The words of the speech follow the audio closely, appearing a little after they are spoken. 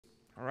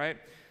All right?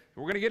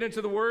 We're going to get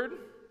into the Word,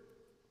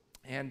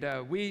 and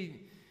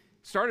we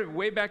started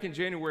way back in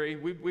January.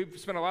 We've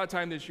spent a lot of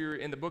time this year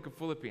in the book of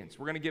Philippians.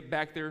 We're going to get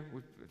back there.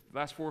 The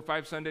last 4 or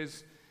 5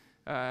 Sundays,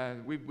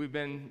 we've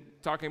been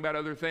talking about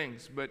other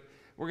things, but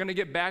we're going to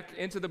get back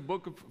into the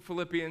book of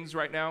Philippians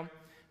right now.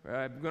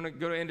 I'm going to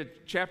go into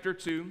chapter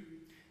 2.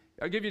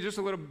 I'll give you just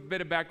a little bit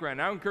of background.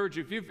 I encourage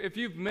you, if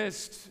you've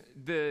missed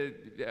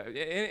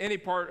any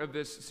part of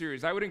this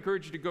series, I would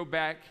encourage you to go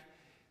back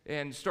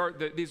and start.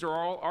 These are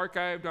all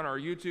archived on our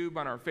YouTube,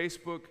 on our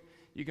Facebook.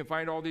 You can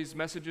find all these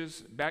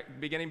messages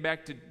beginning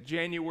back to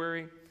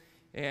January.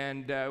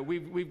 And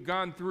we've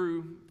gone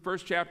through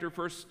first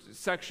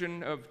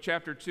section of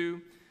chapter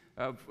 2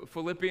 of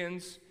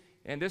Philippians.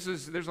 And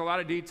there's a lot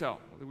of detail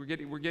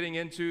we're getting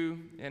into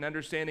and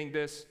understanding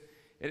this.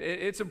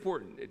 It's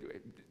important.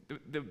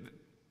 The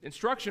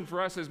instruction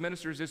for us as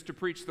ministers is to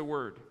preach the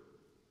Word,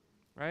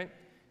 right?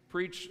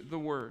 Preach the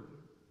Word.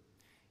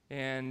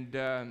 And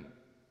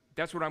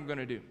that's what I'm going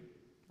to do.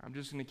 I'm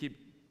just going to keep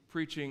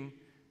preaching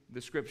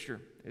the Scripture.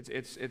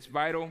 It's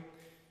vital.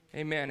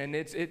 Amen. And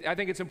I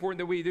think it's important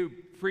that we do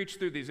preach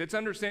through these. It's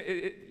a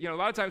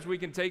lot of times we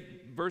can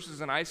take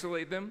verses and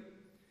isolate them,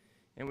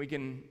 and we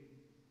can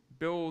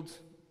build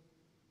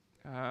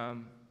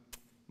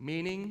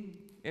meaning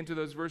into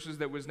those verses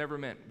that was never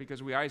meant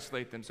because we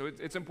isolate them. So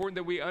it's important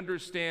that we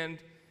understand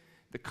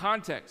the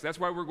context. That's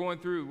why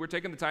we're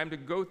taking the time to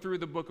go through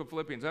the book of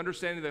Philippians,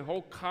 understanding the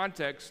whole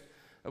context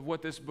of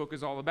what this book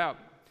is all about.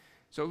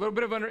 So a little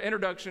bit of an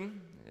introduction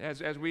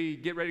as we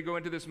get ready to go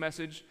into this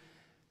message.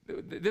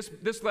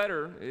 This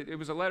letter, it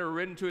was a letter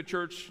written to a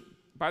church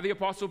by the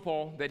Apostle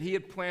Paul that he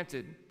had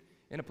planted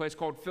in a place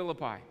called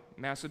Philippi,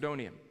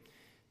 Macedonia.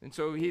 And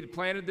so he had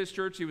planted this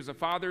church. He was a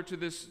father to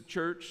this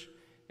church.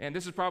 And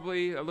this is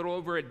probably a little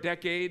over a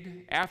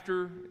decade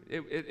after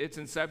its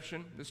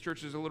inception. This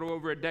church is a little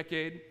over a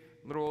decade,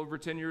 a little over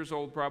 10 years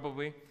old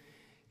probably.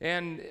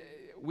 And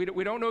we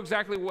don't know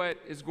exactly what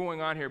is going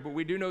on here, but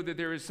we do know that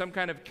there is some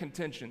kind of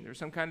contention. There's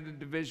some kind of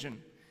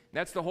division.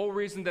 That's the whole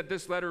reason that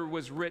this letter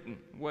was written,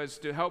 was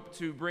to help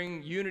to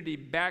bring unity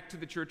back to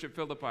the church at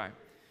Philippi.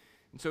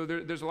 And so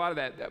there's a lot of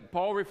that.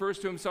 Paul refers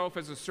to himself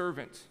as a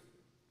servant.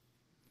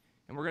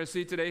 And we're going to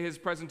see today his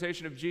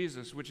presentation of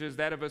Jesus, which is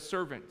that of a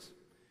servant.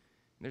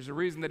 There's a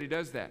reason that he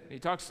does that. He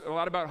talks a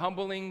lot about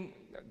humbling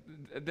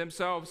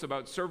themselves,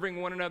 about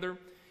serving one another.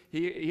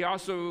 He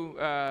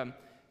also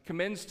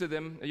commends to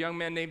them a young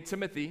man named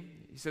Timothy.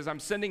 He says,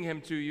 I'm sending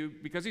him to you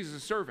because he's a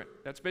servant.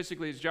 That's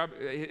basically his job,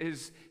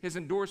 his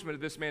endorsement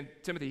of this man,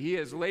 Timothy. He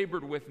has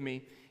labored with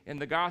me in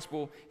the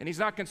gospel, and he's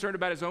not concerned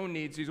about his own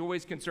needs. He's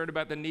always concerned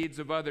about the needs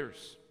of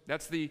others.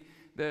 That's the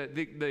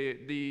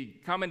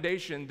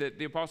commendation that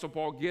the Apostle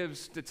Paul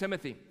gives to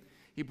Timothy.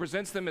 He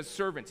presents them as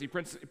servants. He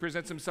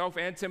presents himself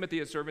and Timothy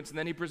as servants, and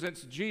then he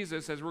presents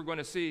Jesus, as we're going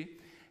to see,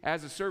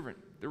 as a servant.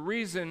 The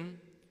reason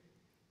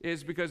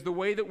is because the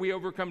way that we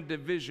overcome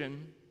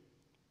division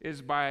is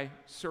by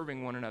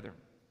serving one another.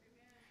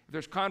 If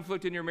there's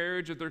conflict in your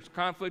marriage, if there's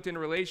conflict in a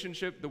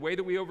relationship, the way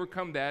that we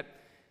overcome that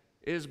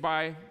is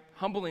by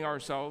humbling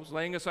ourselves,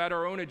 laying aside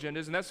our own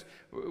agendas, and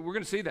we're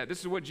going to see that. This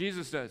is what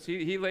Jesus does.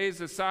 He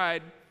lays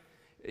aside,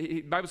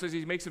 the Bible says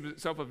he makes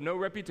himself of no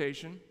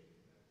reputation,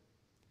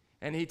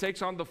 and he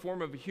takes on the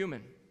form of a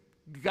human.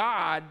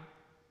 God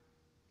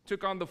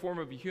took on the form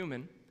of a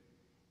human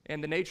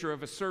and the nature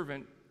of a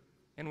servant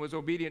and was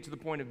obedient to the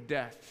point of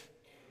death.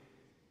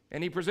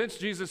 And he presents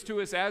Jesus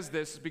to us as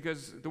this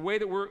because the way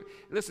that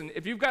listen,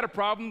 if you've got a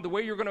problem, the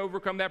way you're going to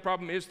overcome that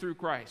problem is through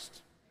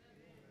Christ.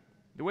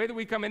 The way that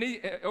we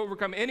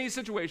overcome any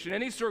situation,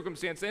 any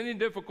circumstance, any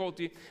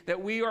difficulty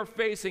that we are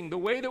facing, the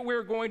way that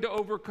we're going to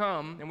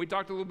overcome, and we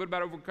talked a little bit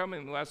about overcoming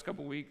in the last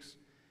couple of weeks,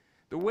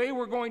 the way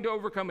we're going to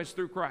overcome is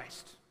through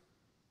Christ.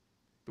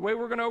 The way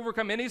we're going to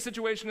overcome any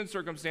situation and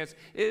circumstance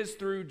is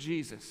through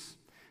Jesus.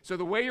 So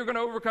the way you're going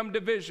to overcome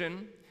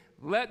division,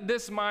 let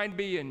this mind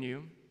be in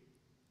you.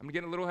 I'm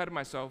getting a little ahead of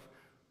myself,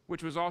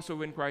 which was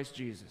also in Christ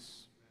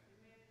Jesus,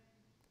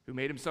 who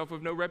made himself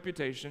of no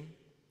reputation,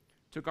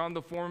 took on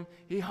the form,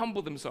 he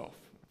humbled himself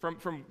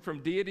from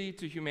deity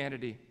to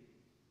humanity.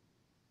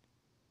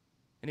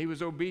 And he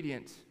was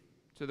obedient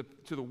to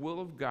the will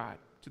of God,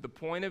 to the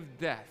point of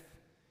death.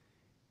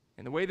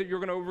 And the way that you're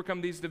going to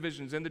overcome these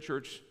divisions in the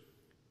church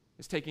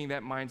is taking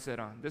that mindset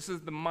on. This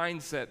is the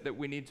mindset that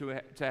we need to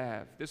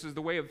have. This is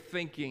the way of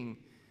thinking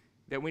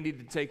that we need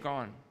to take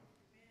on,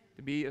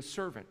 to be a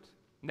servant.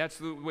 And that's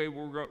the way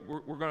we're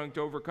going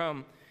to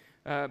overcome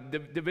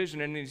the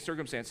division in any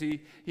circumstance.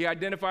 He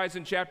identifies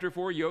in chapter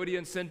 4 Euodia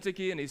and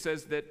Syntyche, and he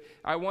says that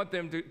I want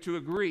them to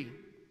agree.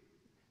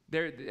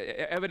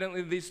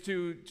 Evidently, these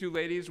two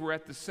ladies were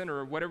at the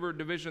center of whatever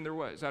division there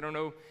was. I don't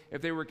know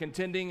if they were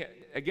contending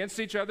against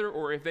each other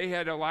or if they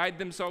had allied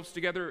themselves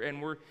together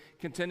and were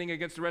contending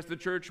against the rest of the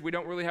church. We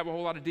don't really have a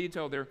whole lot of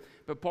detail there.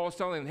 But Paul's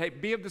telling them, hey,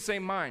 be of the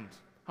same mind.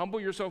 Humble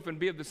yourself and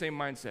be of the same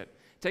mindset.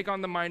 Take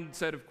on the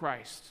mindset of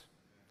Christ.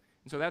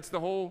 And so that's the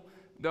whole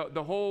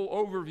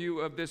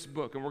overview of this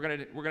book, and we're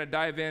gonna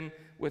dive in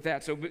with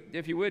that. So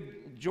if you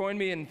would join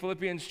me in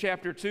Philippians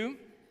chapter 2.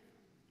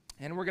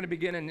 And we're going to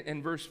begin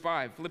in verse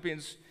 5.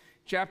 Philippians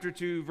chapter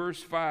 2,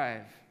 verse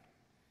 5.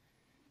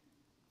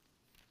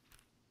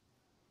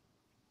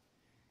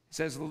 It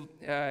says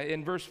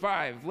in verse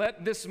 5,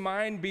 "Let this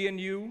mind be in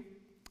you,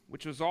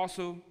 which was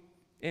also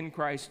in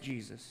Christ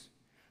Jesus,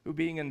 who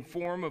being in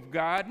form of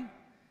God,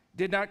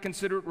 did not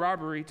consider it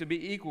robbery to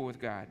be equal with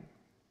God.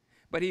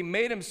 But he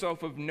made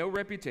himself of no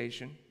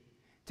reputation,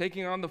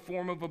 taking on the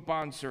form of a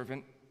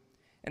bondservant,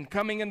 and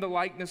coming in the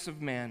likeness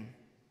of man.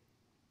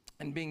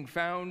 And being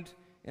found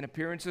in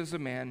appearance as a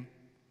man,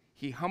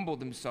 he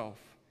humbled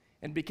himself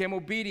and became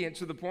obedient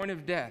to the point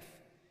of death,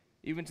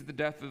 even to the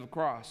death of the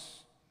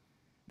cross.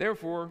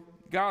 Therefore,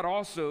 God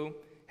also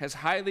has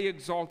highly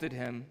exalted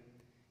him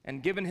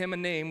and given him a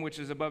name which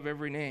is above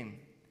every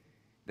name,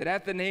 that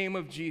at the name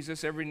of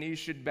Jesus every knee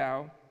should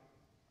bow,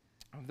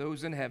 of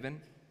those in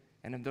heaven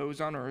and of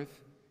those on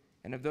earth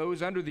and of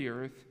those under the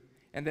earth,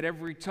 and that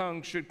every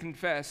tongue should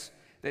confess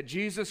that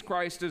Jesus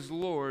Christ is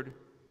Lord,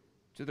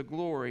 to the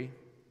glory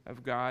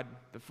of God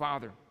the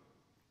Father."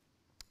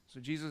 So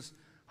Jesus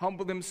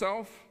humbled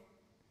himself,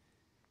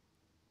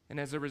 and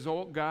as a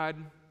result,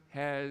 God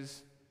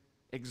has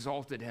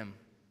exalted him.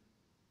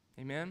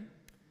 Amen?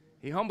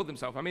 He humbled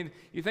himself. I mean,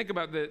 you think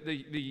about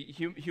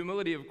the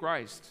humility of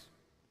Christ,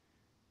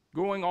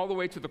 going all the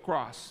way to the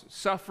cross,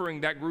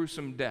 suffering that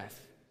gruesome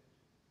death.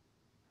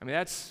 I mean,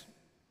 that's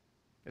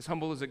as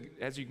humble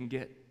as you can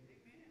get.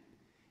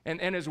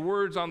 And his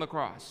words on the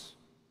cross,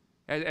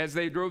 as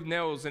they drove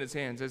nails in his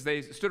hands, as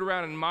they stood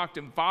around and mocked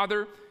him,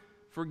 "Father,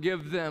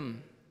 forgive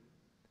them,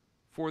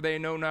 for they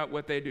know not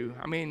what they do."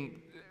 I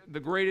mean, the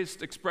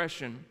greatest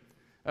expression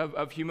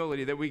of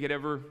humility that we could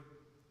ever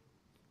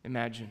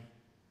imagine.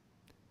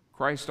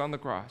 Christ on the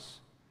cross,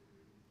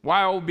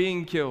 while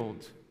being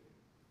killed,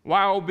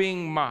 while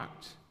being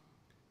mocked,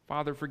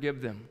 "Father,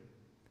 forgive them,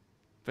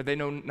 for they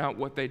know not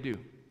what they do."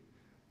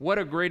 What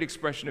a great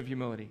expression of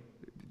humility.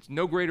 It's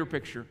no greater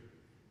picture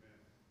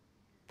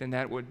than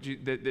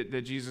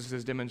that Jesus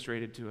has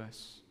demonstrated to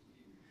us.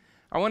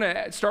 I want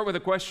to start with a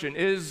question.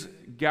 Is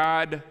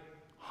God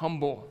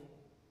humble?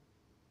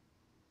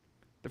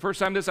 The first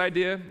time this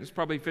idea, this is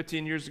probably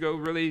 15 years ago,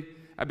 really,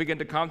 I began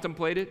to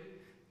contemplate it.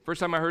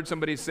 First time I heard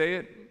somebody say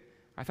it,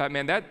 I thought,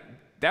 man,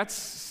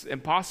 that's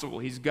impossible.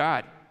 He's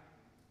God.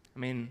 I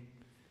mean,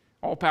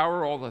 all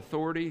power, all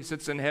authority. He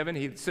sits in heaven.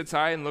 He sits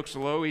high and looks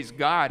low. He's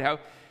God.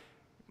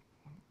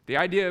 The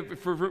idea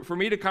for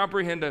me to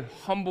comprehend a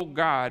humble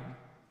God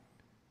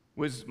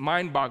was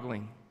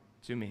mind-boggling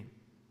to me.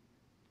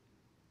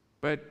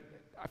 But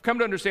I've come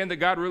to understand that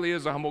God really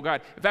is a humble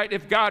God. In fact,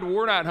 if God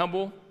were not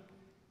humble,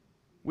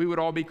 we would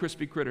all be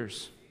crispy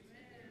critters.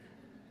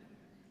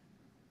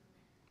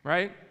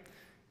 Right?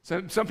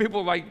 So some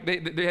people, like,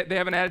 they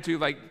have an attitude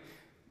like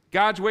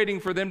God's waiting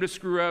for them to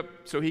screw up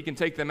so he can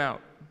take them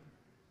out.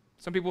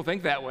 Some people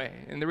think that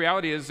way. And the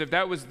reality is, if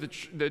that was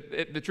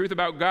the truth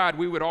about God,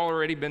 we would all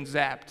already been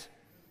zapped.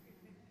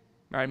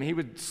 Right? I mean, he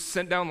would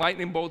send down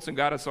lightning bolts and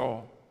got us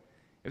all,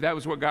 if that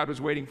was what God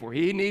was waiting for.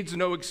 He needs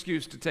no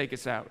excuse to take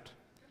us out.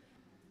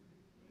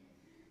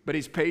 But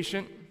he's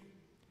patient.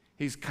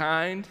 He's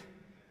kind.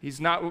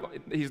 He's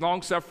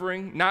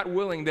long-suffering, not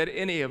willing that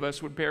any of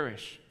us would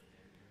perish.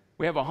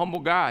 We have a humble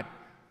God.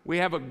 We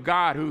have a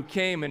God who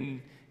came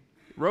and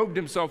robed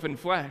himself in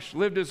flesh,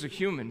 lived as a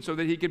human so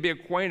that he could be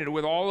acquainted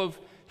with all of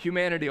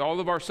humanity, all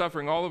of our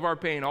suffering, all of our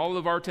pain, all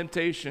of our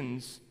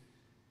temptations,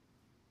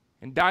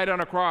 and died on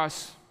a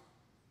cross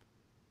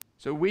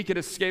so we could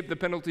escape the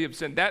penalty of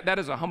sin. That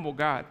is a humble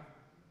God.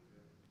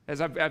 As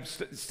I've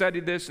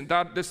studied this and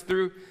thought this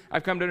through,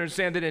 I've come to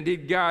understand that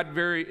indeed God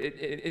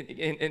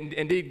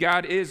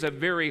is a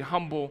very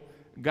humble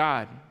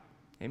God.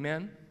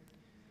 Amen?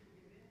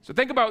 So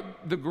think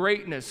about the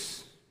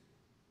greatness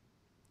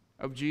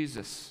of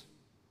Jesus.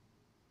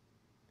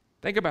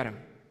 Think about him.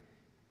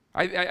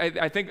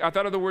 I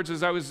thought of the words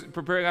as I was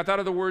preparing. I thought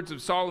of the words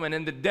of Solomon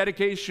and the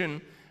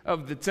dedication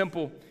of the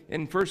temple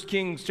in 1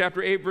 Kings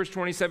chapter 8, verse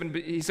 27.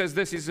 He says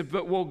this, he says,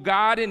 "But will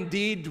God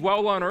indeed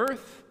dwell on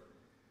earth?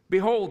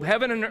 Behold,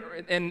 heaven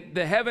and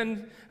the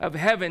heaven of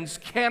heavens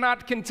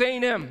cannot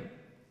contain him."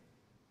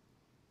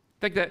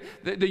 Think that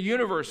the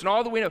universe and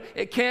all that we know,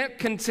 it can't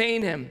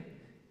contain him.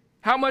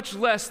 How much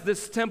less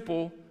this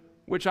temple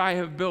which I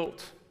have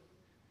built.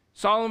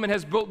 Solomon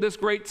has built this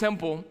great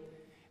temple,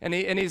 and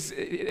he's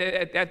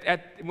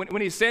when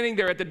he's standing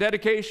there at the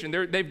dedication,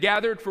 they've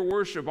gathered for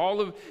worship.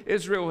 All of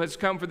Israel has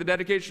come for the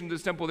dedication of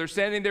this temple. They're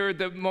standing there at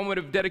the moment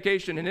of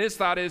dedication, and his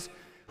thought is,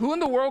 who in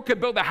the world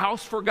could build a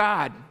house for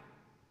God?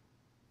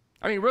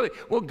 I mean, really,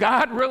 will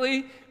God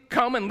really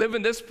come and live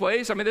in this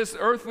place? I mean, this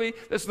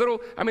little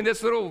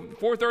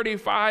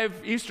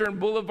 435 Eastern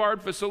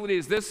Boulevard facility,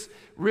 is this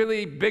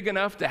really big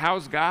enough to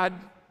house God?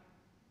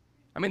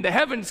 I mean, the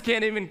heavens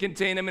can't even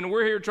contain him, and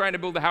we're here trying to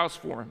build a house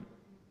for him.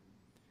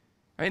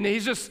 I mean,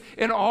 he's just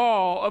in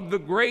awe of the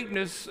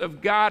greatness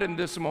of God in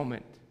this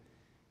moment.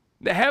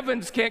 The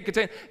heavens can't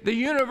contain the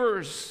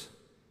universe.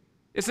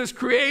 It's his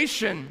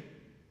creation.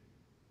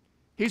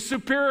 He's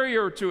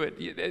superior to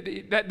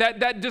it.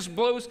 That just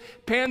blows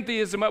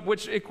pantheism up,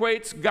 which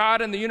equates God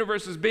and the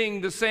universe as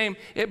being the same.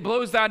 It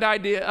blows that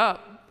idea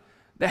up.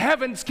 The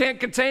heavens can't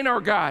contain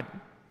our God.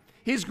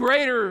 He's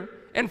greater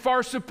and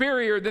far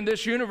superior than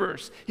this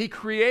universe. He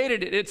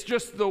created it. It's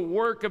just the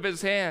work of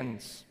his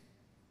hands.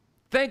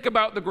 Think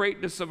about the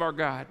greatness of our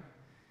God.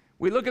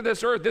 We look at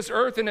this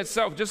earth in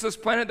itself, just this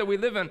planet that we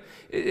live in,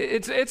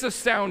 it's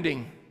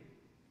astounding.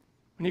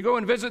 When you go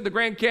and visit the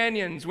Grand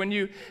Canyons, when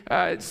you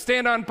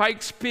stand on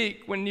Pikes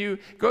Peak, when you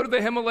go to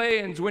the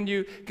Himalayas, when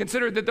you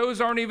consider that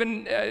those aren't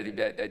even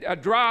a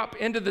drop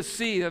into the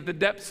sea, of the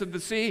depths of the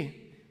sea.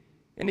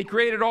 And he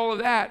created all of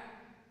that,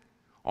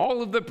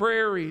 all of the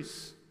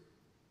prairies,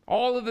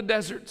 all of the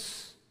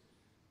deserts,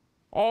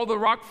 all the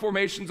rock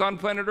formations on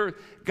planet Earth.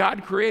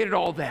 God created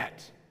all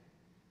that.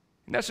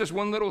 And that's just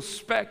one little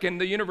speck in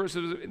the universe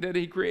that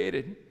he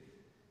created.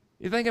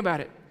 You think about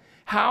it.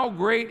 How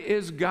great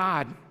is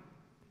God?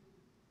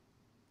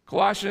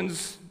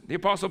 Colossians, the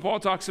Apostle Paul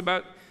talks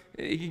about,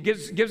 he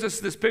gives us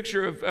this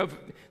picture of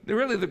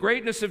really the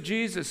greatness of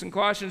Jesus. In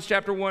Colossians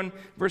chapter 1,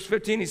 verse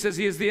 15, he says,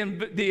 he is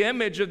the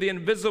image of the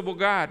invisible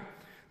God,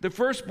 the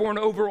firstborn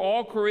over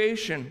all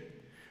creation.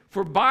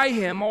 For by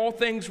him all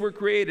things were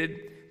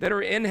created that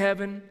are in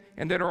heaven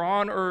and that are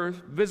on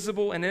earth,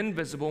 visible and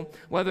invisible,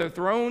 whether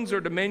thrones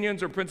or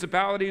dominions or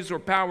principalities or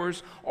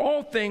powers,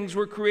 all things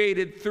were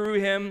created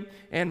through him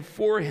and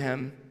for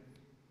him.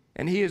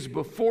 And he is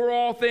before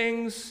all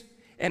things,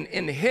 and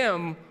in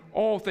him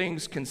all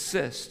things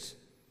consist.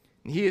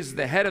 And he is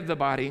the head of the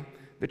body,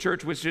 the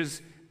church, which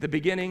is the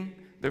beginning,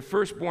 the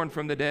firstborn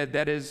from the dead,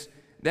 that is,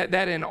 that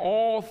in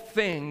all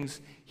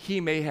things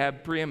he may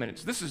have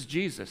preeminence. This is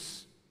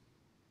Jesus.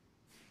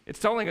 It's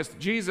telling us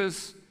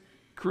Jesus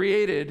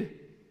created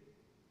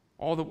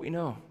all that we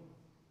know.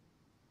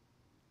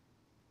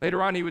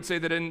 Later on, he would say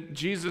that in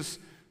Jesus,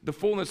 the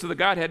fullness of the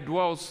Godhead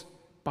dwells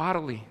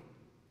bodily.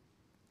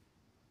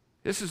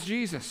 This is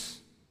Jesus.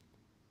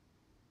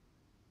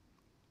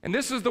 And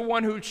this is the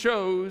one who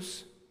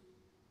chose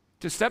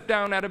to step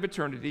down out of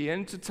eternity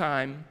into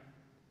time,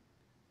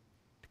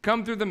 to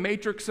come through the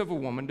matrix of a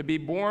woman, to be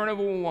born of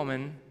a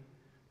woman,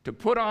 to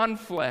put on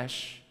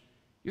flesh.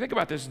 You think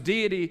about this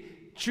deity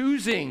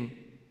choosing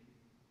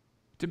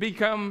to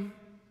become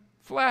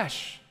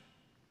flesh.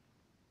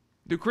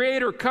 The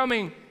Creator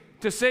coming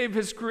to save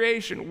his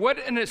creation. What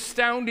an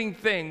astounding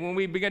thing when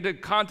we begin to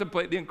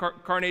contemplate the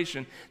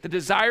incarnation, the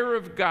desire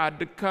of God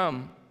to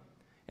come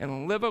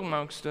and live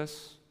amongst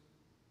us,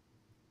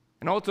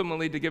 and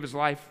ultimately to give his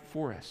life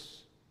for us.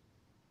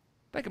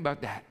 Think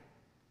about that.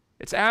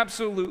 It's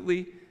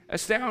absolutely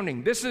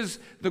astounding. This is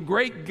the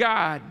great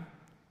God,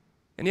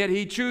 and yet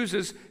he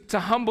chooses to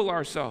humble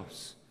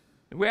ourselves.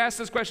 And we ask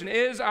this question,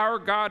 is our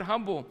God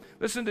humble?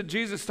 Listen to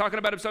Jesus talking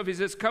about himself. He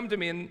says, come to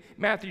me, in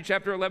Matthew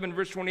chapter 11,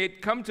 verse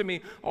 28, come to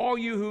me, all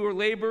you who are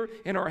labor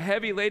and are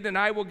heavy laden, and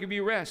I will give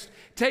you rest.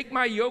 Take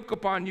my yoke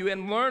upon you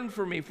and learn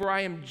from me, for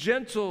I am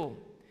gentle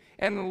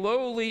and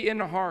lowly in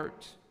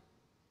heart,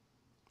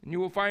 and you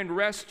will find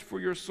rest for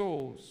your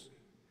souls.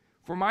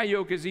 For my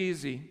yoke is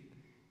easy,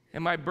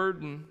 and my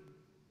burden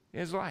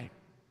is light.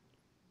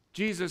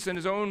 Jesus, in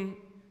his own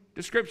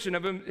description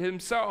of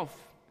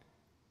himself,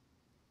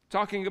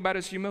 talking about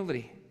his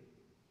humility.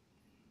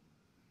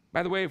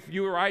 By the way, if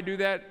you or I do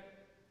that,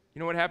 you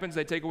know what happens?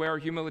 They take away our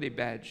humility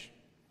badge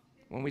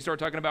when we start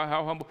talking about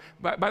how humble.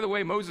 By the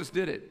way, Moses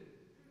did it.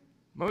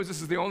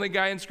 Moses is the only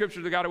guy in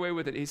Scripture that got away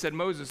with it. He said,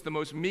 Moses, the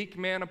most meek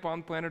man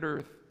upon planet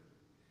Earth.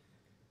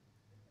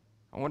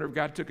 I wonder if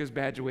God took his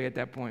badge away at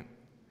that point.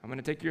 I'm going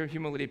to take your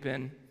humility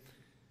pin.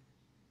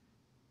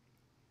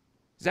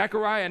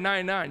 Zechariah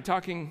 9:9,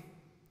 talking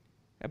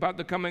about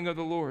the coming of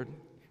the Lord.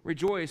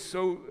 Rejoice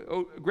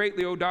so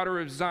greatly, O daughter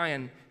of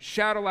Zion.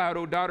 Shout aloud,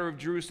 O daughter of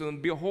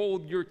Jerusalem.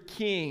 Behold, your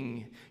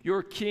king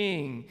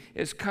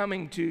is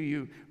coming to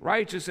you.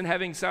 Righteous and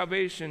having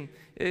salvation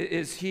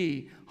is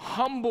he.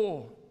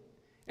 Humble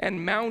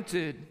and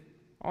mounted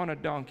on a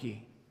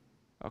donkey,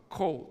 a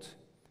colt,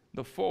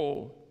 the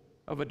foal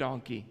of a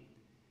donkey.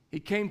 He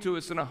came to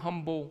us in a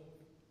humble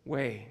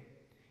way.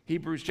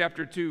 Hebrews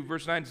chapter 2,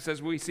 verse 9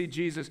 says, we see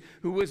Jesus,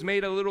 who was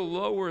made a little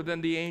lower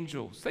than the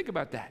angels. Think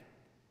about that.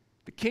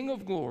 The King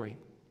of glory,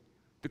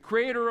 the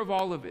creator of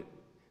all of it,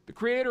 the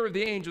creator of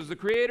the angels, the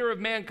creator of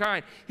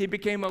mankind, he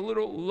became a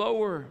little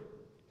lower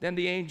than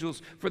the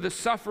angels for the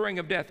suffering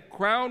of death,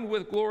 crowned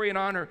with glory and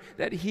honor,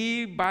 that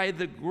he, by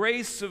the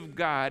grace of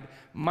God,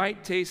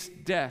 might taste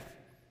death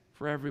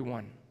for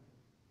everyone.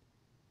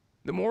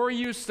 The more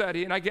you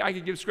study, and I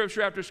could give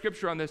scripture after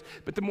scripture on this,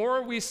 but the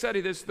more we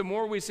study this, the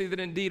more we see that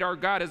indeed our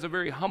God is a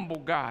very humble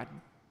God.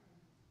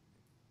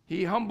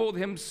 He humbled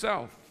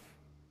himself.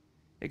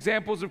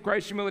 Examples of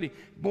Christ's humility: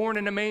 born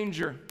in a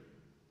manger,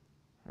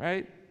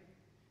 right?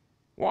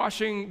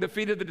 Washing the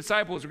feet of the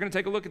disciples. We're going to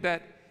take a look at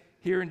that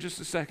here in just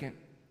a second.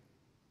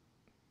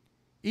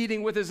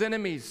 Eating with his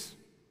enemies,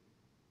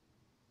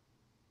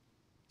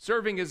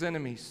 serving his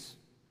enemies,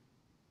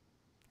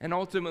 and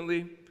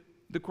ultimately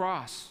the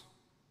cross.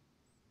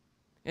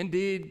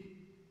 Indeed,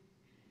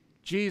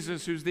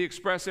 Jesus, who's the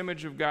express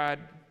image of God,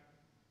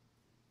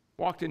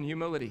 walked in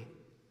humility.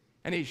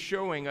 And he's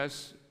showing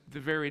us the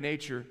very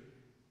nature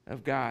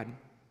of God.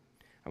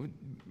 I've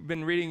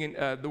been reading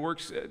the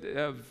works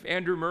of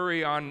Andrew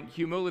Murray on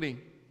humility.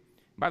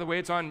 By the way,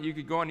 you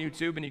could go on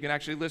YouTube and you can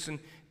actually listen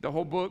to the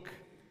whole book.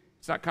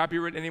 It's not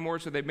copyrighted anymore,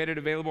 so they've made it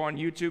available on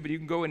YouTube, but you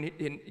can go and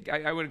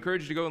I would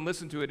encourage you to go and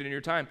listen to it in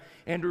your time.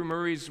 Andrew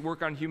Murray's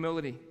work on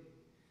humility.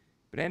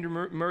 But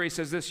Andrew Murray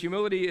says this: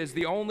 humility is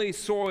the only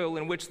soil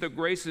in which the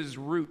graces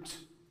root.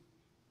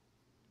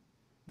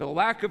 The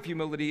lack of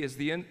humility is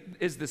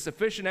the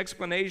sufficient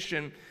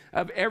explanation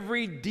of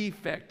every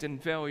defect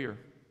and failure.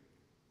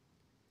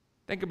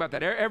 Think about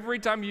that. Every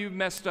time you've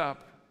messed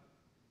up,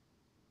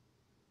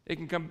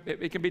 it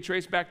can be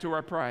traced back to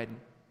our pride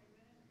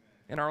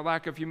and our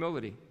lack of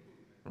humility,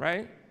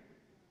 right?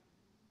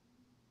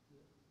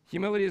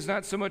 Humility is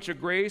not so much a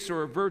grace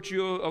or a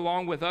virtue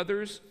along with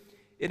others.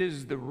 It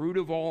is the root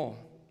of all,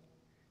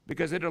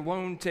 because it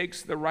alone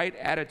takes the right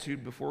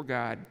attitude before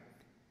God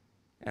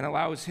and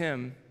allows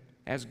Him,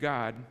 as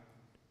God,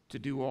 to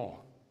do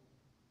all.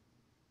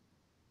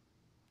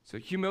 So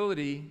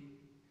humility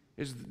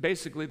is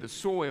basically the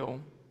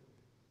soil.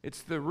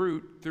 It's the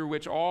root through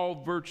which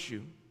all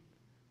virtue.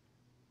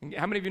 And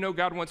how many of you know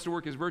God wants to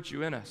work His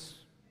virtue in us?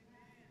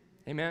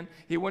 Amen?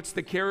 He wants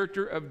the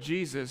character of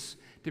Jesus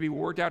to be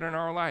worked out in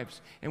our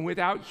lives. And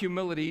without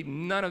humility,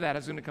 none of that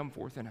is going to come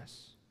forth in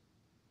us.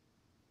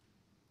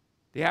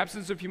 The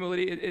absence of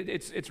humility,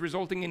 it's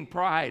resulting in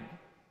pride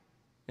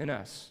in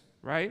us,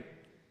 right?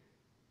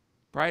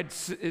 Pride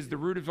is the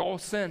root of all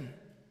sin.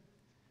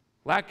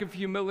 Lack of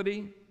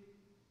humility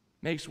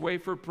makes way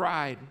for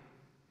pride,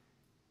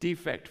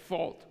 defect,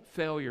 fault,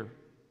 failure,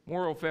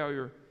 moral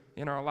failure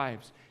in our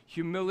lives.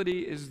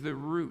 Humility is the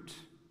root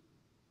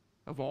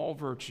of all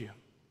virtue.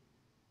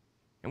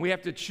 And we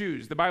have to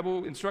choose. The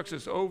Bible instructs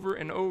us over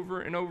and over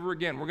and over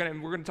again. We're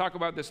going to talk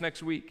about this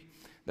next week.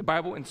 The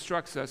Bible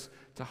instructs us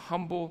to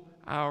humble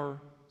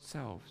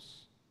ourselves.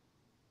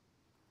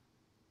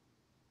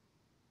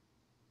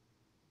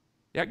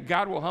 Yeah,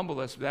 God will humble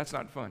us, but that's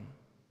not fun.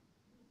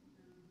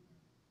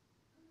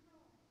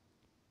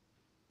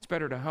 It's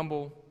better to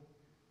humble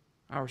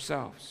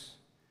ourselves.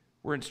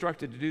 We're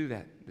instructed to do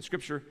that. The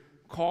Scripture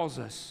calls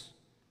us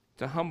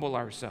to humble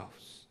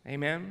ourselves.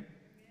 Amen?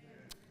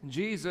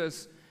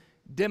 Jesus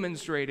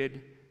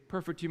demonstrated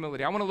perfect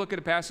humility. I want to look at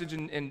a passage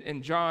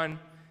in John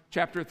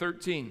chapter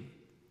 13.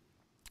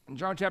 In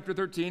John chapter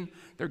 13,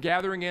 they're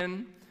gathering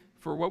in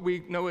for what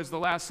we know as the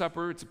Last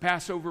Supper. It's a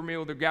Passover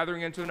meal. They're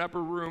gathering into an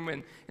upper room,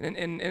 and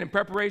in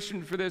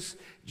preparation for this,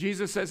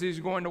 Jesus says he's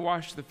going to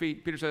wash the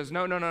feet. Peter says,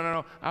 no,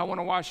 I want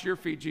to wash your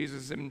feet,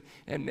 Jesus.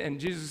 And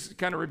Jesus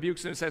kind of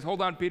rebukes him and says,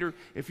 hold on, Peter,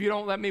 if you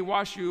don't let me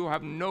wash you, you'll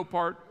have no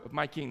part of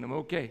my kingdom.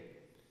 Okay,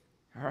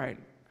 all right,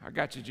 I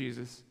got you,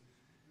 Jesus.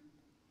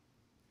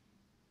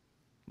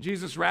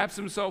 Jesus wraps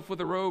himself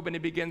with a robe and he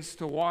begins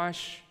to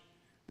wash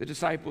the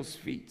disciples'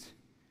 feet.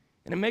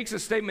 And it makes a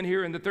statement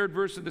here in the 3rd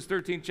verse of this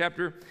 13th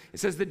chapter. It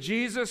says that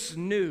Jesus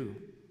knew,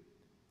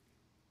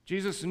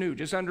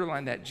 just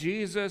underline that,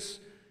 Jesus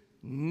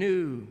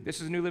knew,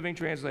 this is New Living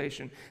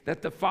Translation,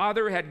 that the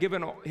Father had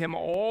given him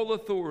all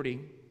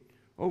authority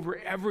over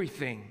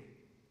everything,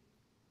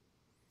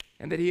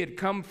 and that he had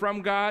come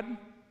from God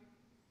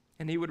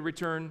and he would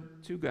return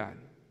to God.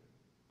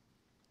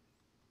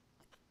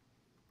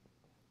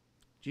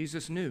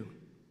 Jesus knew.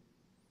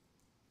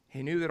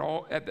 He knew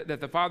that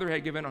the Father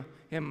had given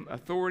him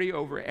authority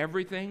over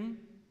everything,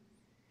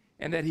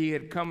 and that he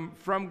had come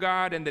from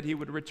God and that he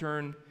would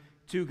return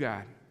to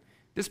God.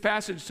 This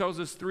passage tells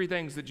us 3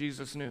 things that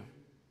Jesus knew.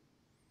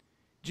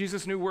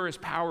 Jesus knew where his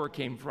power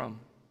came from.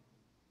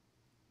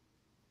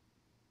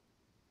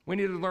 We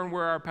need to learn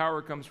where our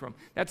power comes from.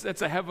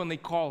 That's a heavenly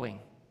calling.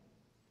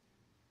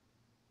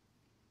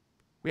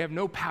 We have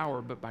no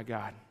power but by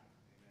God.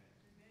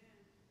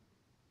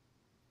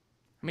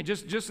 I mean,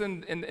 just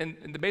in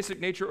the basic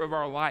nature of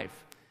our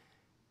life,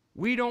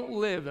 we don't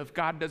live if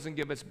God doesn't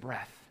give us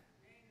breath.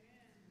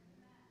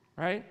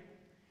 Right?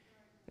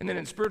 And then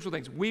in spiritual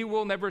things, we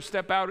will never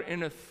step out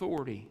in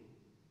authority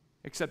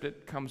except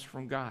it comes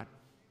from God.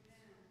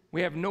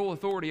 We have no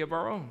authority of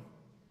our own.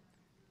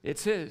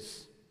 It's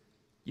His.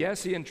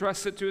 Yes, He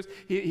entrusts it to us.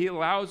 He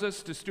allows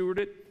us to steward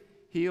it.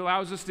 He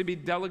allows us to be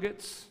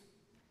delegates.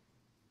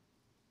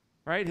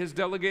 Right? His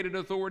delegated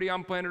authority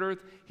on planet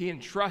Earth, He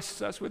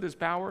entrusts us with His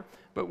power,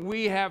 but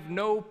we have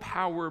no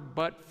power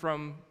but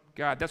from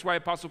God. That's why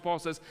Apostle Paul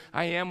says,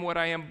 I am what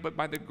I am, but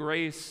by the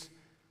grace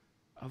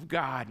of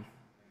God.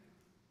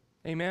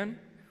 Amen?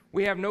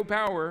 We have no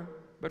power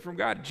but from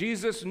God.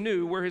 Jesus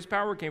knew where His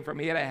power came from.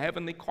 He had a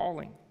heavenly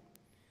calling.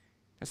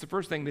 That's the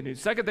first thing that He knew.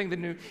 Second thing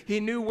that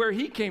He knew where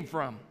He came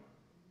from.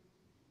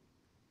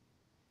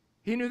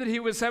 He knew that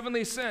He was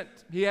heavenly sent.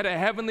 He had a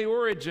heavenly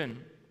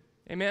origin.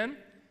 Amen?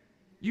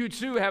 You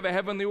too have a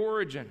heavenly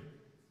origin.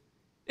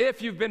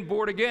 If you've been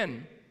born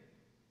again.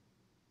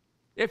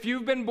 If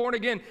you've been born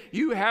again,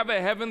 you have a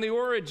heavenly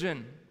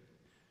origin.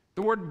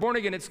 The word born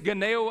again, it's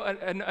geneo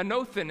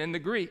anothen in the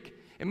Greek.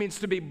 It means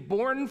to be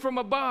born from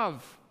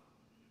above.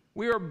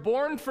 We are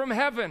born from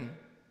heaven.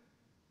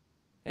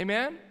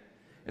 Amen?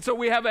 And so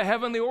we have a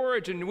heavenly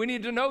origin. We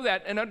need to know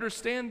that and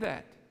understand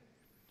that.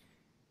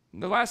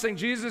 And the last thing,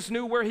 Jesus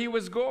knew where he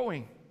was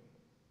going.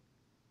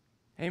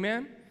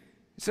 Amen?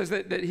 It says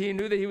that he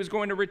knew that he was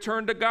going to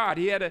return to God.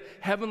 He had a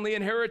heavenly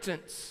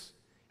inheritance.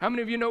 How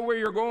many of you know where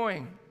you're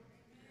going?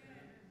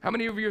 How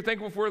many of you are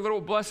thankful for a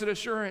little blessed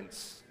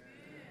assurance?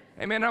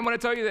 Amen. I'm going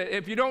to tell you that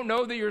if you don't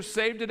know that you're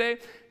saved today,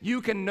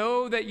 you can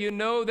know that you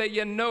know that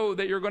you know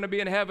that you're going to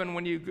be in heaven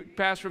when you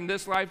pass from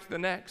this life to the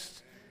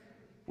next.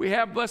 We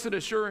have blessed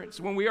assurance.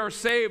 When we are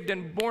saved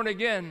and born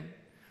again,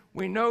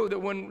 we know that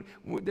when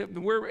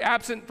we're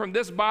absent from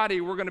this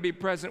body, we're going to be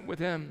present with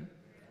him.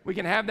 We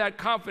can have that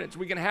confidence.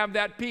 We can have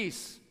that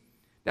peace.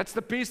 That's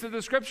the peace that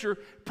the Scripture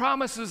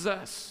promises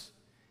us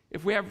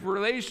if we have a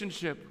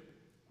relationship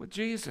with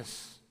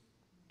Jesus.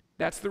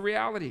 That's the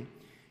reality.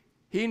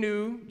 He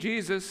knew,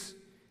 Jesus,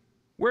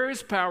 where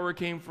his power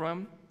came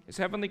from, his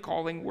heavenly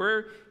calling,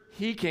 where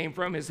he came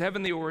from, his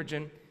heavenly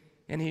origin,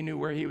 and he knew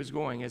where he was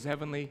going, his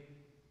heavenly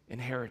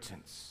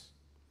inheritance.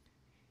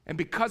 And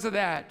because of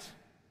that,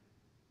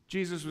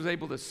 Jesus was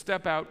able to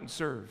step out and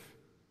serve.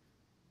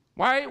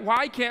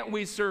 Why can't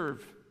we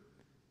serve?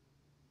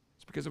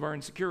 It's because of our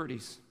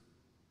insecurities,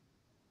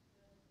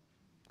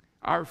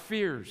 our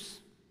fears.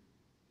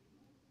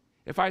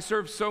 If I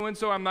serve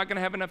so-and-so, I'm not going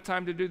to have enough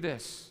time to do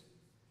this.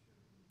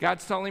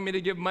 God's telling me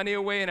to give money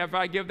away, and if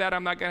I give that,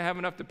 I'm not going to have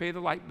enough to pay the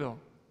light bill.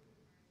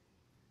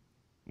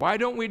 Why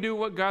don't we do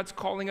what God's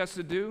calling us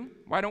to do?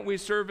 Why don't we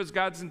serve as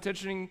God's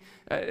intentioning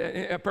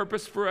a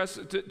purpose for us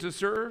to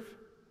serve?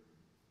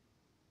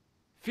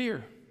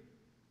 Fear,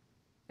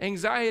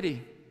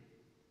 anxiety,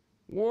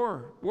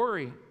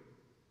 worry.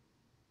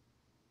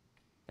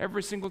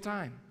 Every single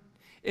time.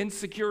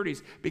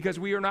 Insecurities, because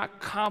we are not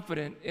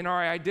confident in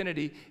our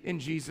identity in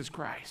Jesus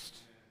Christ.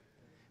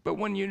 But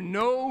when you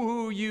know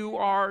who you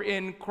are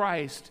in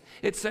Christ,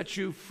 it sets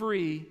you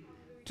free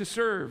to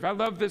serve. I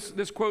love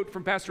this quote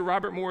from Pastor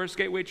Robert Morris,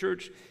 Gateway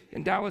Church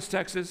in Dallas,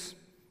 Texas.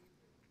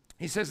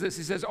 He says this,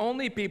 he says,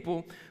 only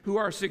people who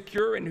are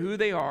secure in who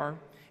they are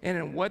and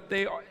in what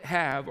they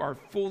have are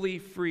fully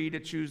free to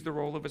choose the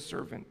role of a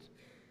servant.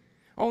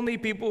 Only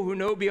people who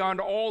know beyond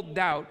all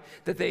doubt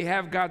that they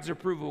have God's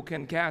approval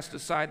can cast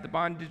aside the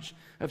bondage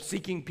of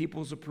seeking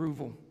people's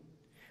approval.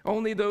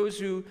 Only those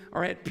who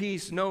are at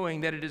peace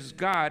knowing that it is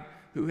God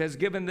who has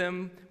given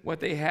them what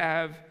they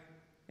have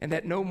and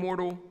that no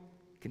mortal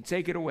can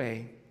take it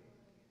away.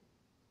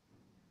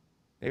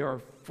 They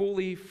are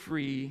fully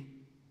free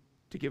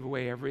to give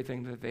away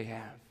everything that they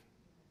have.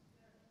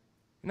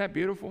 Isn't that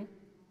beautiful?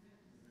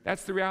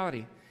 That's the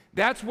reality.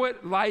 That's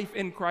what life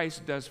in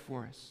Christ does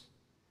for us.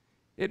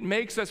 It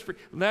makes us free.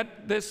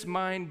 Let this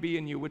mind be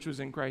in you, which was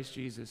in Christ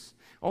Jesus.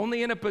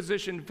 Only in a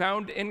position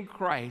found in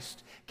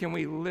Christ can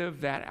we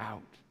live that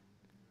out.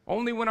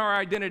 Only when our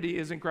identity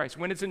is in Christ.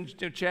 When it's in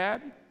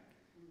Chad,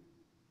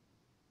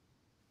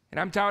 and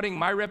I'm touting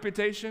my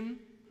reputation,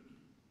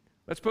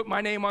 let's put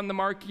my name on the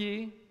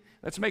marquee.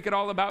 Let's make it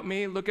all about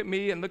me. Look at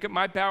me and look at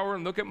my power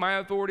and look at my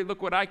authority.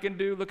 Look what I can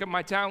do. Look at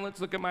my talents.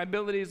 Look at my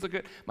abilities. Look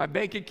at my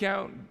bank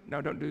account.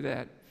 No, don't do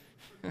that.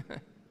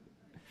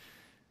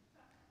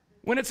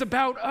 When it's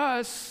about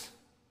us,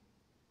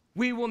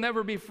 we will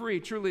never be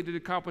free truly to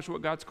accomplish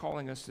what God's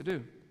calling us to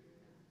do.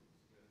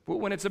 But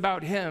when it's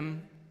about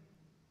him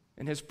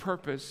and his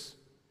purpose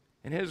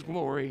and his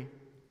glory,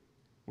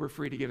 we're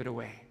free to give it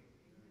away.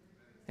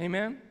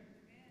 Amen?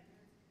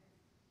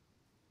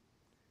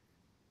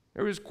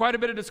 There was quite a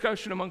bit of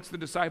discussion amongst the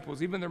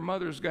disciples. Even their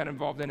mothers got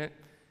involved in it.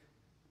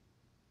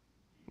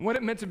 What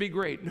it meant to be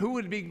great and who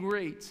would be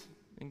great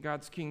in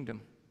God's kingdom.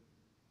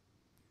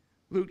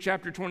 Luke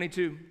chapter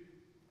 22,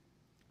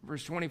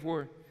 verse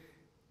 24,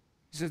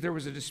 he says there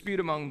was a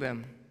dispute among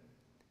them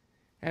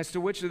as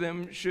to which of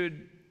them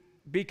should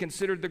be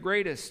considered the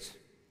greatest.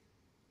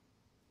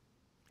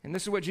 And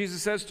this is what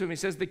Jesus says to him. He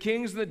says, the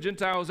kings of the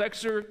Gentiles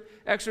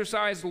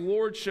exercise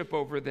lordship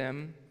over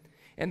them,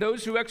 and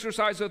those who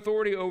exercise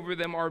authority over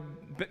them are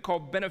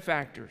called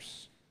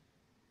benefactors.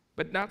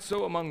 But not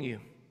so among you.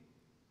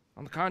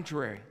 On the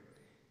contrary,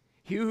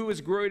 he who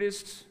is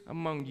greatest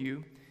among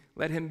you,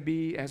 let him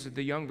be as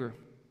the younger,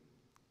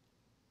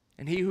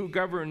 and he who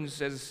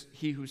governs as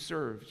he who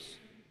serves.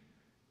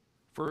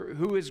 For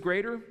who is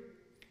greater?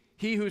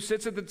 He who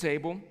sits at the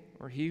table,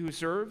 or he who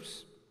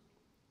serves?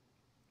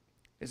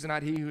 Is it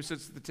not he who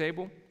sits at the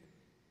table?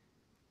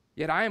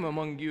 Yet I am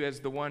among you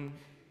as the one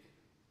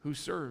who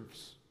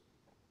serves.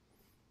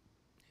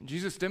 And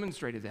Jesus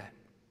demonstrated that.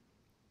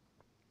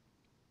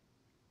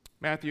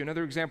 Matthew,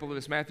 another example of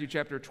this, Matthew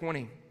chapter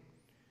 20,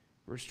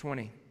 verse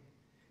 20. It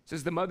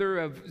says, the mother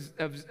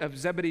of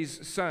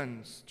Zebedee's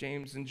sons,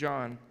 James and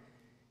John,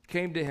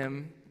 came to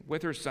him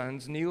with her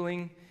sons,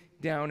 kneeling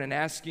down and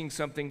asking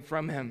something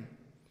from him.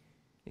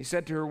 He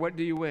said to her, what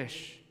do you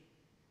wish?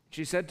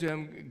 She said to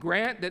him,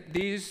 grant that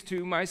these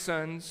two my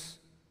sons,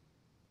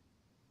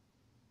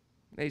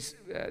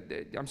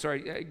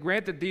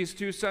 grant that these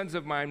two sons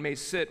of mine may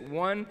sit,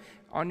 one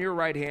on your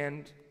right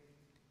hand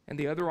and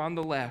the other on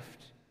the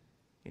left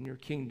in your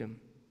kingdom.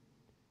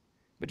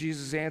 But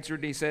Jesus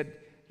answered, he said,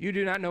 you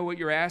do not know what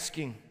you're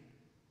asking.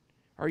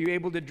 Are you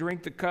able to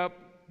drink the cup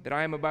that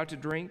I am about to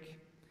drink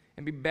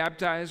and be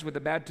baptized with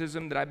the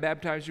baptism that I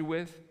baptize you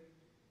with?"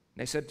 And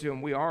they said to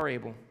him, "We are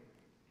able."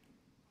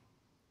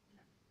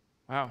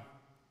 Wow.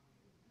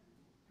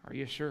 Are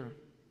you sure?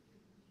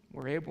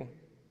 We're able.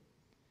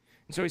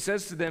 And so he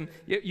says to them,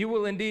 "You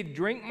will indeed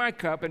drink my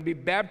cup and be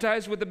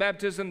baptized with the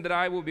baptism that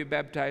I will be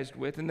baptized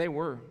with." And they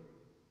were.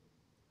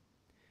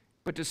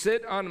 "But to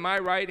sit on my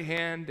right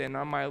hand and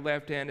on my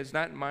left hand is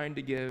not mine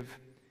to give,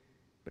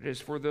 but it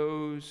is for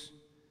those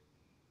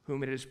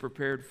whom it is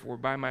prepared for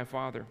by my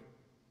Father."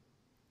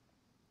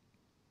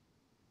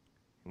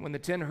 And when the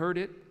 10 heard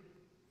it,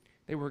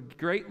 they were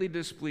greatly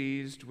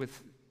displeased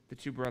with the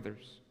two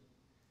brothers.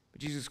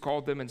 But Jesus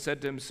called them and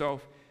said to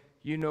himself,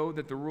 "You know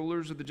that the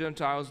rulers of the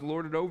Gentiles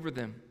lord it over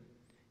them,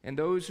 and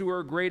those who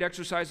are great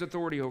exercise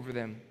authority over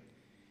them.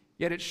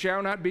 Yet it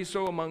shall not be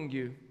so among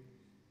you.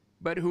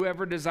 But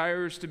whoever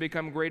desires to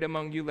become great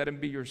among you, let him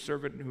be your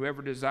servant, and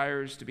whoever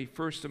desires to be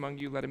first among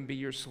you, let him be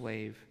your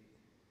slave.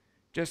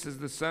 Just as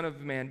the Son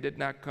of Man did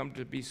not come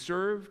to be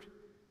served,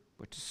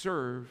 but to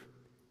serve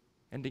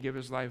and to give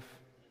his life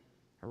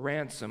a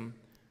ransom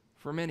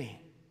for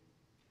many."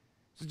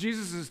 So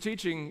Jesus is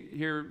teaching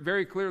here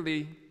very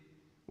clearly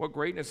what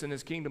greatness in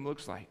his kingdom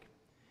looks like.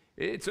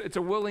 It's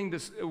a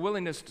willingness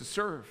to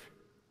serve.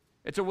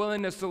 It's a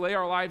willingness to lay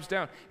our lives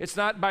down. It's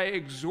not by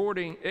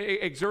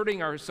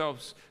exerting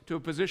ourselves to a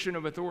position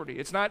of authority.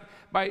 It's not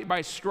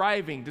by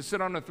striving to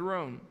sit on a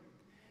throne.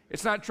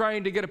 It's not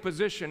trying to get a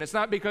position. It's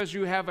not because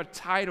you have a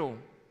title.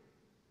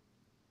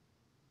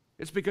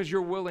 It's because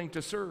you're willing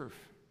to serve.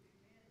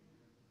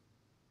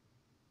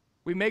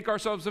 We make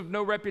ourselves of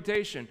no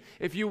reputation.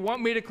 If you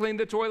want me to clean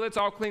the toilets,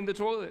 I'll clean the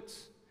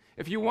toilets.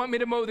 If you want me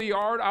to mow the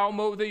yard, I'll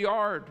mow the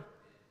yard.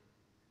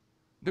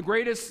 The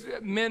greatest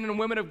men and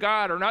women of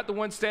God are not the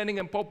ones standing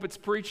in pulpits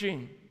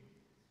preaching.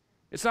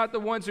 It's not the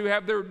ones who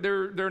have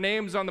their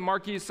names on the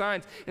marquee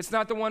signs. It's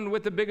not the one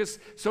with the biggest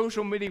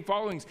social media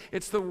followings.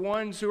 It's the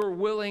ones who are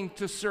willing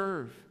to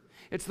serve.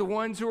 It's the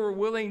ones who are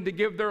willing to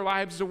give their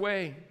lives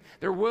away.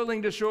 They're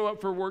willing to show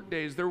up for work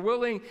days. They're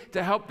willing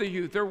to help the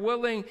youth. They're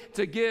willing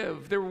to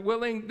give. They're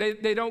willing,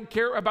 they don't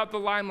care about the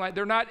limelight.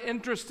 They're not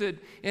interested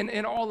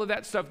in all of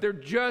that stuff. They're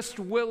just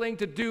willing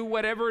to do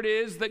whatever it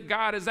is that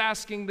God is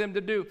asking them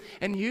to do.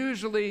 And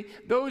usually,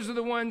 those are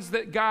the ones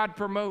that God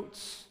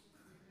promotes.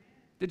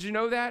 Did you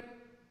know that?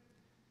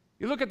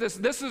 You look at this.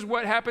 This is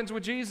what happens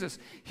with Jesus.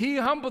 He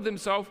humbled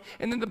himself,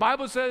 and then the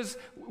Bible says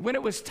when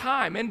it was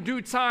time, in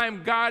due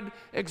time, God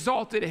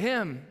exalted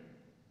him.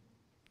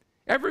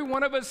 Every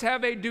one of us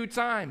have a due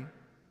time.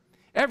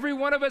 Every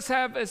one of us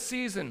have a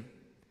season.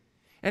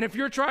 And if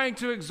you're trying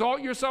to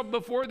exalt yourself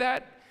before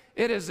that,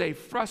 it is a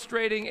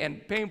frustrating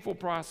and painful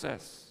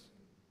process.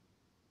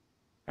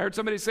 I heard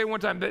somebody say one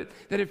time that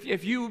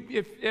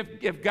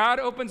if God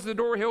opens the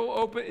door,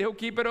 he'll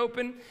keep it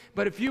open.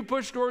 But if you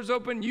push doors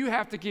open, you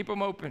have to keep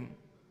them open.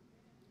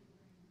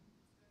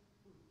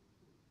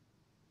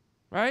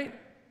 Right?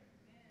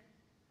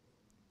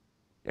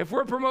 If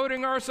we're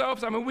promoting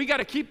ourselves, we got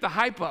to keep the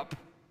hype up.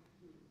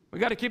 We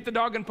got to keep the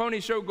dog and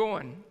pony show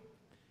going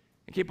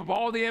and keep up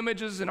all the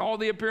images and all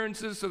the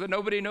appearances so that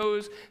nobody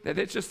knows that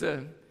it's just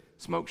a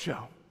smoke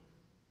show.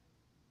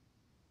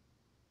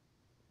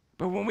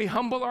 But when we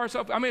humble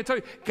ourselves, I'm going to tell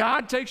you,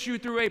 God takes you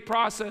through a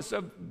process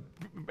of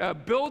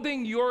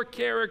building your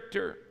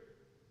character,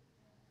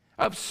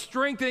 of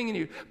strengthening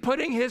you,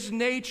 putting his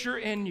nature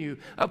in you,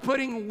 of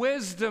putting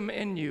wisdom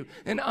in you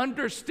and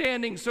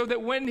understanding so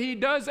that when he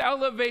does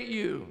elevate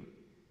you,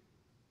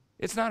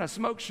 it's not a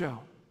smoke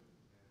show.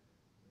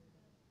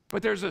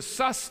 But there's a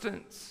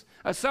substance,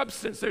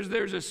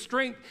 there's a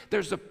strength,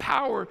 there's a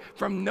power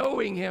from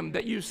knowing him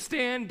that you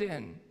stand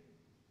in.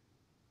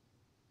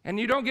 And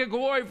you don't get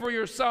glory for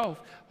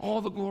yourself. All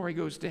the glory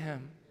goes to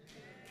him.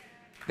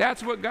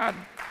 That's what God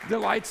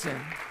delights in.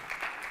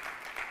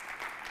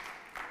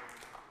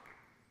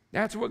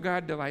 That's what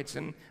God delights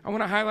in. I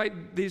want to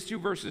highlight these two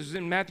verses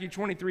in Matthew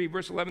 23,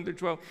 verse 11 through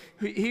 12.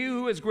 He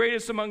who is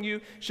greatest among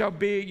you shall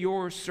be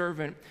your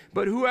servant.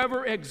 But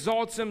whoever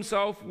exalts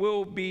himself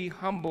will be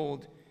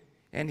humbled.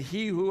 And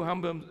he who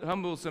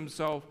humbles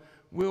himself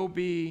will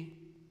be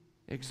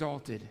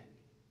exalted.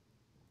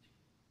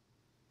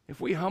 If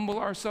we humble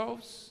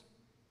ourselves,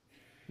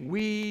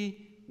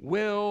 we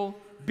will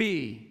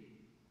be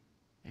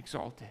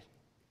exalted.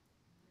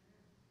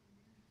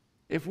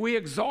 If we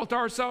exalt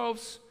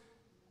ourselves,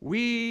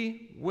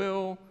 we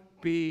will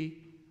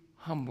be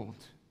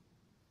humbled.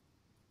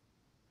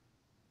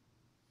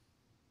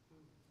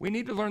 We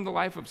need to learn the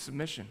life of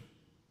submission.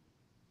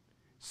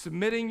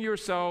 Submitting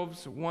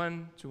yourselves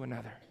one to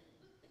another.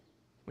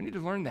 We need to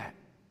learn that.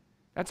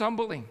 That's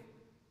humbling.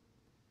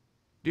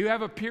 Do you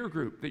have a peer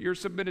group that you're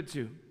submitted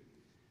to?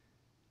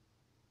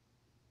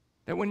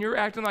 That when you're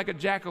acting like a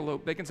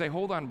jackalope, they can say,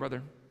 "Hold on,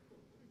 brother.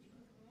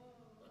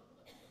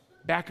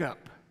 Back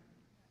up."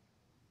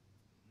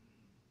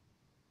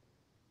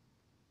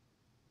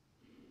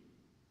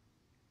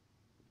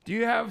 Do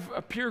you have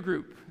a peer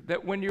group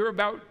that when you're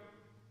about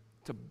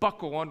to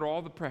buckle under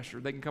all the pressure,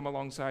 they can come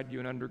alongside you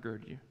and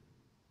undergird you?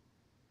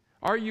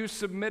 Are you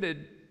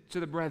submitted to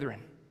the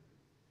brethren,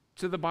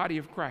 to the body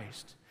of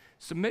Christ?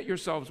 Submit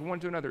yourselves one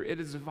to another. It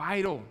is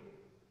vital.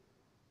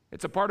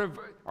 It's a part of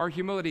our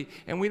humility.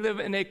 And we live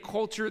in a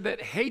culture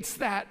that hates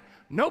that.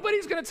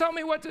 Nobody's going to tell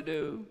me what to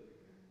do.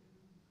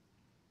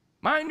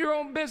 Mind your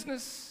own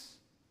business.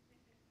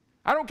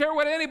 I don't care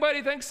what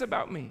anybody thinks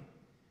about me.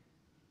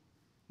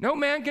 No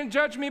man can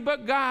judge me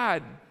but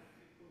God.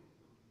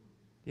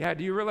 Yeah,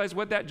 do you realize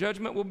what that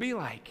judgment will be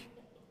like?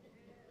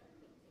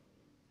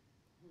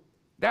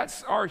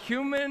 That's our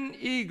human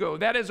ego.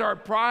 That is our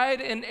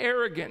pride and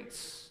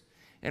arrogance.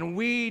 And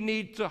we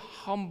need to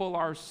humble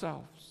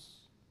ourselves.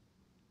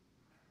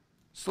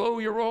 Slow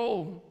your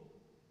roll.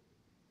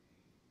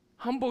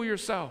 Humble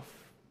yourself.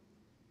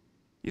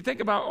 You think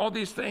about all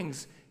these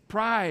things: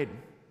 pride,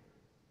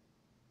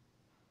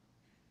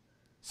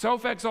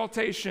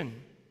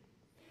 self-exaltation,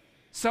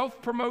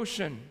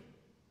 self-promotion,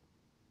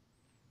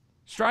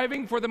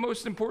 striving for the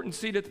most important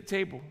seat at the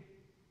table.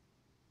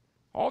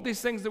 All these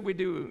things that we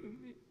do,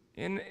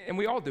 and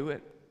we all do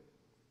it.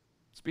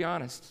 Let's be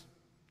honest.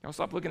 Y'all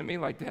stop looking at me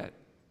like that.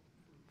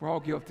 We're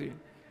all guilty.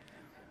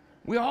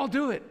 We all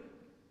do it.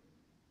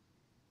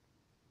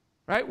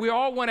 Right? We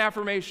all want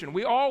affirmation.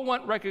 We all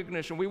want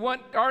recognition. We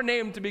want our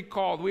name to be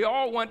called. We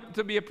all want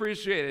to be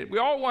appreciated. We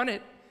all want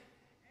it.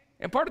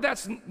 And part of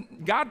that's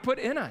God put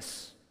in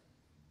us.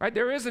 Right?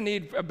 There is a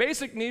need, a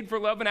basic need for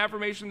love and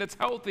affirmation that's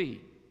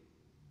healthy.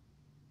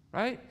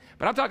 Right?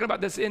 But I'm talking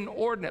about this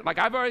inordinate. Like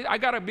I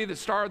got to be the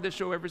star of this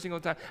show every single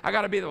time. I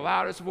got to be the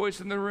loudest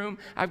voice in the room.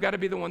 I've got to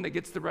be the one that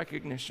gets the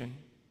recognition.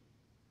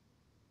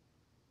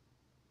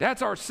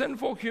 That's our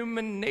sinful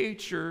human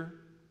nature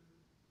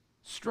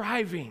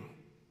striving.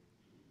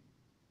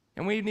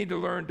 And we need to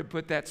learn to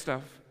put that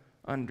stuff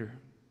under.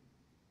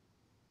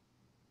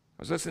 I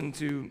was listening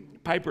to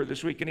Piper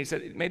this week, and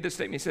he made this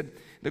statement. He said,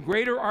 "The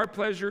greater our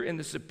pleasure in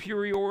the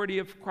superiority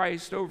of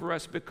Christ over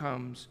us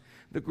becomes,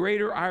 the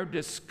greater our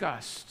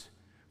disgust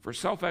for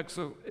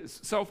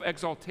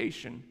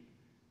self-exaltation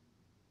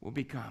will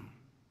become."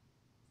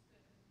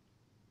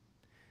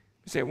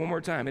 Say it one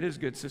more time. It is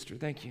good, sister.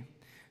 Thank you.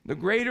 The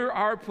greater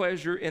our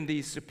pleasure in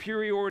the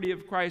superiority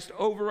of Christ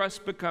over us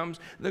becomes,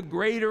 the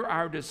greater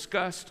our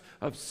disgust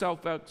of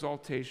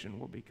self-exaltation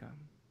will become.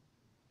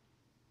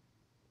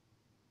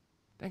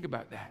 Think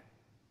about that.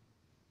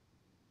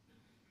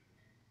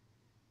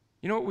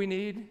 You know what we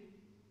need?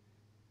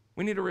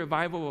 We need a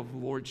revival of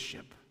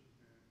lordship.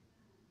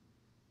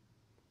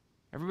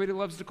 Everybody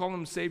loves to call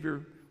him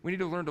Savior. We need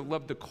to learn to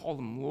love to call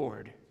him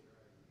Lord.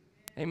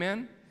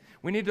 Amen?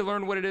 We need to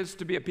learn what it is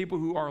to be a people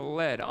who are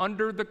led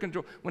under the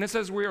control. When it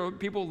says we are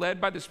people led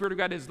by the Spirit of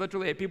God, it is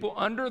literally a people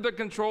under the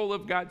control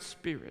of God's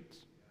Spirit.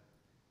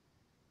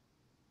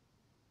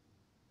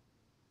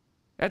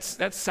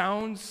 That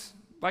sounds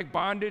like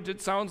bondage.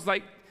 It sounds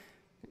like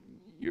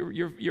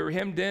you're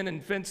hemmed in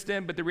and fenced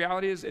in, but the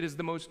reality is it is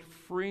the most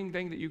freeing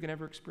thing that you can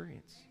ever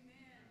experience.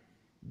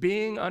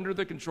 Being under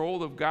the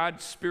control of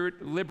God's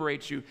Spirit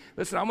liberates you.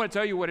 Listen, I'm going to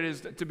tell you what it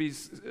is to be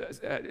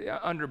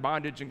under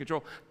bondage and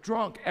control.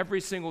 Drunk every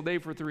single day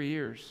for 3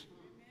 years.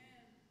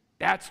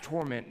 That's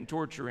torment and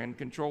torture and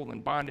control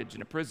and bondage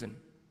in a prison.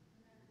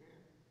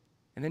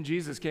 And then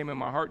Jesus came in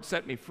my heart,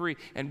 set me free,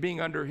 and being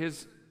under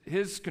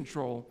his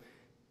control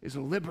is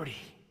liberty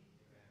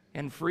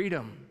and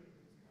freedom.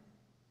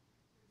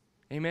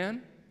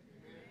 Amen?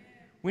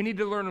 We need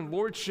to learn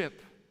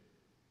lordship.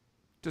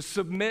 To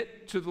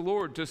submit to the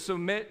Lord, to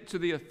submit to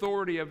the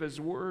authority of his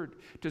word,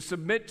 to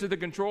submit to the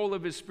control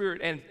of his Spirit.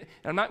 And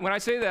when I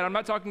say that, I'm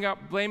not talking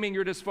about blaming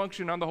your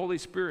dysfunction on the Holy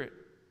Spirit.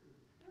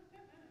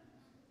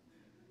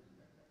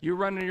 You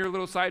run in your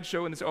little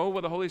sideshow and say, "Oh,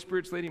 well, the Holy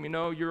Spirit's leading me."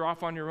 No, you're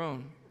off on your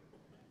own.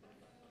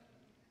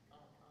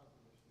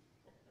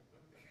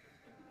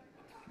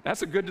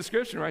 That's a good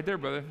description right there,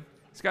 brother.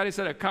 Scotty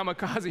said a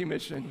kamikaze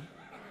mission.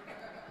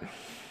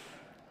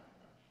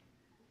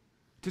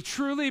 To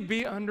truly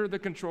be under the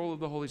control of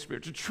the Holy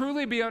Spirit, to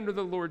truly be under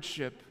the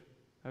lordship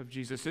of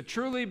Jesus, to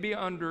truly be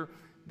under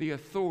the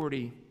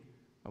authority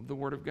of the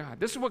Word of God.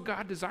 This is what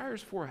God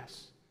desires for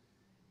us.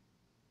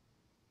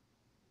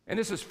 And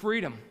this is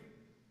freedom.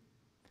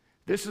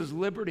 This is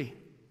liberty.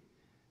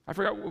 I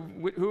forgot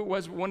who it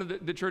was, one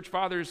of the church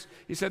fathers,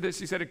 he said this,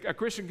 he said, a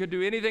Christian could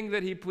do anything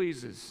that he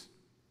pleases,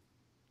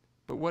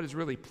 but what is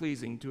really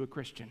pleasing to a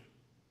Christian?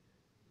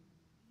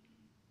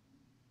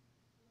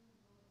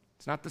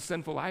 It's not the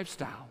sinful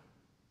lifestyle.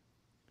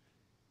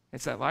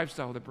 It's that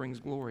lifestyle that brings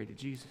glory to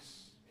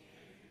Jesus.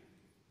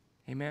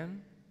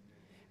 Amen?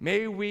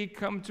 May we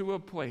come to a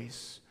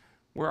place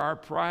where our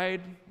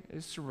pride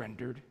is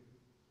surrendered,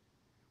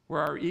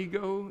 where our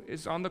ego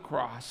is on the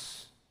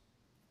cross,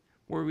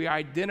 where we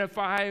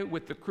identify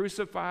with the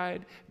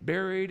crucified,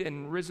 buried,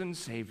 and risen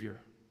Savior,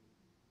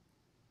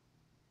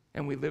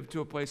 and we live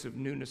to a place of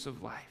newness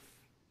of life.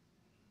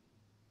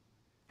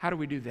 How do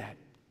we do that?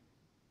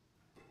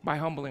 By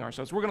humbling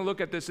ourselves. We're going to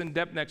look at this in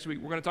depth next week.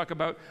 We're going to talk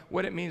about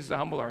what it means to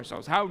humble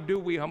ourselves. How do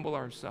we humble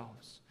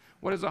ourselves?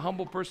 What does a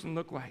humble person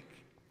look like?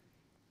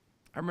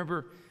 I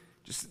remember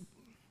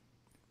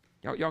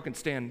y'all can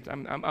stand.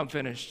 I'm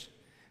finished.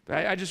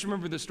 But I just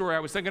remember the story. I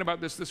was thinking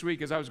about this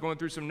week as I was going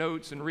through some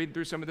notes and reading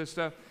through some of this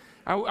stuff.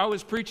 I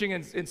was preaching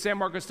in San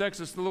Marcos,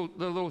 Texas, the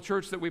little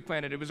church that we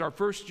planted. It was our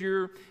first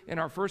year in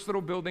our first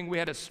little building. We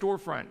had a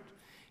storefront.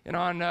 And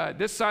on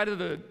this side of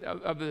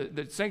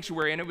the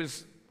sanctuary, and it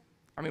was,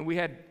 we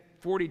had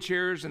 40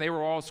 chairs, and they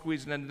were all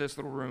squeezing into this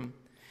little room.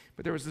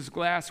 But there was this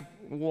glass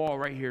wall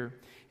right here,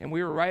 and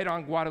we were right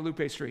on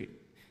Guadalupe Street.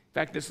 In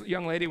fact, this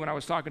young lady, when I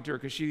was talking to her,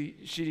 because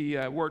she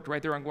worked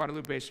right there on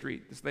Guadalupe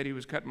Street, this lady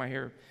was cutting my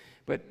hair,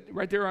 but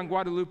right there on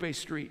Guadalupe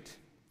Street,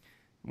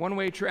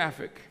 one-way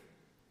traffic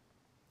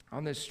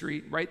on this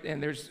street, right,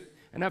 and there's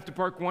enough to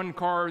park one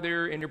car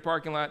there in your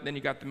parking lot, and then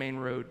you got the main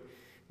road.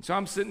 And so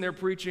I'm sitting there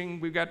preaching.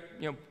 We've got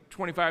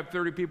 25,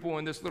 30 people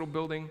in this little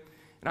building,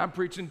 and I'm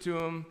preaching to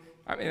them.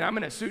 I'm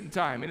in a suit and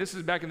tie. This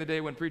is back in the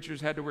day when preachers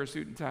had to wear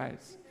suit and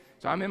ties.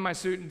 So I'm in my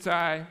suit and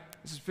tie.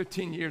 This is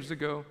 15 years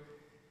ago.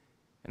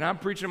 And I'm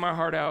preaching my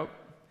heart out.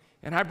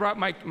 And I brought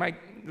my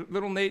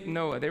little Nate and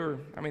Noah. They were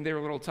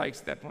little tykes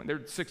at that point. They're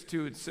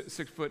 6'2" and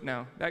 6 foot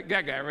now. That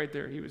guy right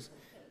there, he was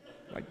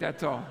like that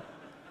tall.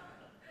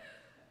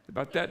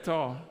 About that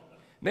tall.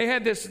 They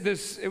had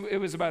it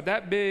was about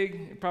that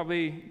big,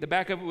 probably the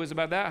back of it was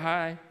about that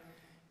high.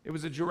 It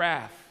was a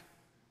giraffe.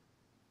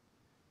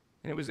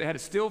 And it had a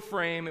steel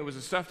frame. It was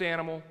a stuffed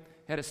animal.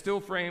 It had a steel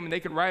frame, and they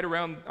could ride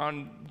around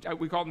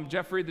we called him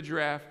Jeffrey the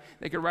giraffe.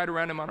 They could ride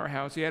around him on our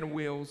house. He had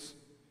wheels.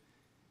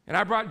 And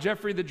I brought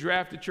Jeffrey the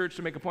giraffe to church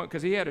to make a point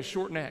because he had a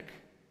short neck.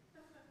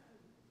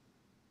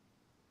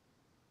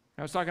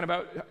 I was talking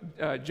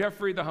about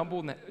Jeffrey the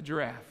humble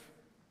giraffe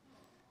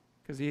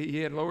because he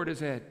had lowered his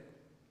head.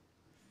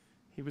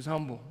 He was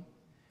humble.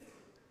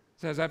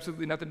 This has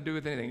absolutely nothing to do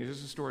with anything. It's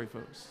just a story,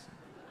 folks.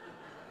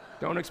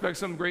 Don't expect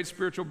some great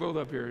spiritual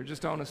build-up here.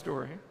 Just telling a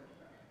story.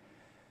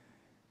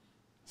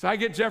 So I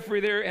get Jeffrey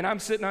there, and I'm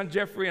sitting on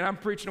Jeffrey, and I'm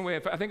preaching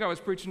away. I think I was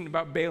preaching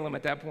about Balaam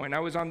at that point. I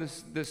was on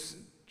this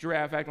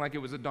giraffe acting like it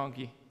was a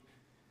donkey.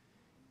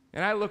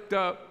 And I looked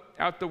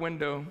out the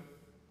window,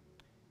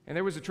 and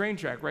there was a train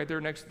track right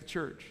there next to the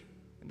church.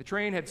 And the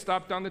train had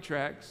stopped on the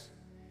tracks,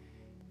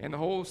 and the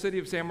whole city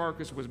of San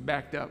Marcos was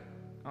backed up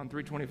on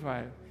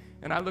 325.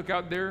 And I look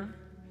out there,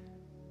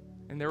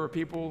 and there were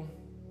people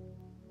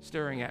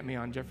staring at me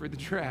on Jeffrey the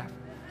giraffe,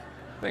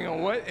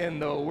 thinking, what in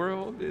the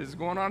world is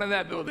going on in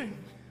that building?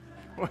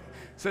 It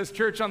says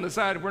church on the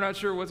side. We're not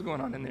sure what's going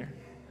on in there.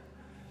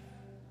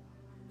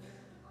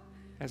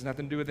 Has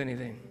nothing to do with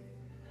anything.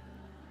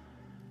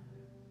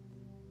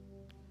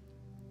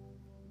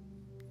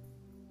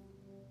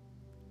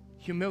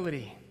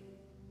 Humility.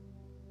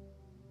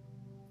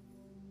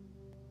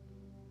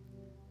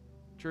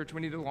 Church,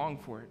 we need to long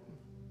for it.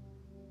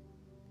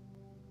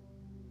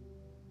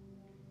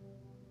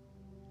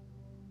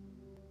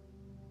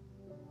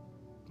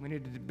 We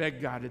need to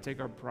beg God to take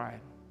our pride,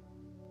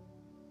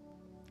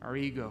 our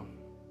ego.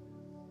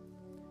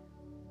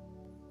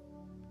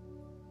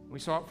 We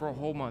saw it for a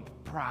whole month.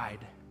 Pride.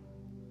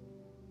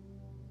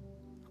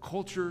 A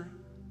culture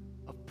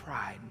of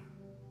pride.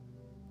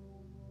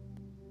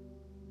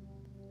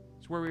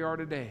 It's where we are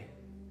today.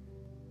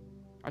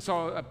 I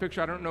saw a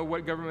picture, I don't know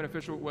what government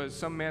official it was,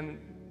 some man,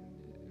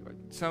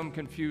 some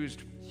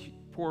confused,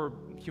 poor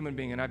human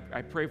being, and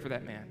I pray for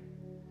that man.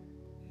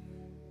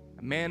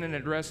 A man in a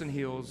dress and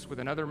heels with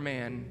another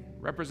man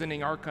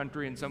representing our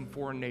country in some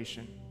foreign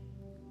nation.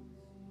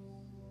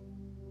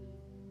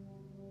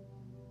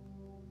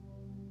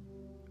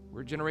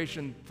 We're a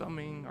generation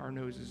thumbing our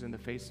noses in the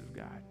face of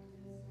God.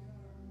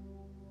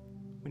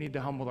 We need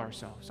to humble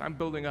ourselves. I'm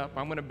building up.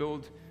 I'm going to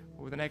build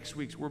over the next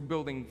weeks. We're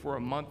building for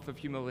a month of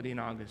humility in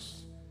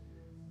August.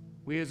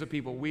 We as a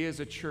people, we as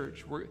a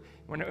church, we're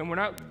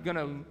not going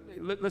to,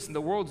 listen,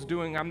 the world's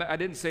doing, I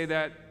didn't say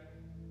that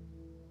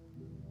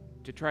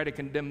to try to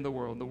condemn the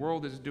world. The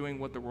world is doing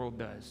what the world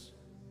does.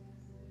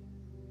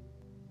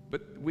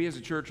 But we as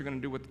a church are going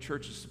to do what the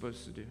church is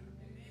supposed to do.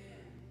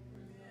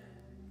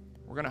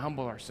 We're going to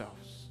humble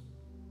ourselves.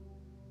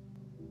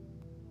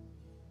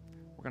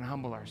 We're going to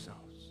humble ourselves.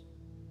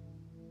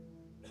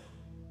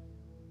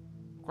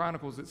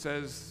 Chronicles, it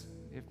says,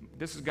 if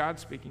this is God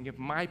speaking, if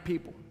my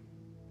people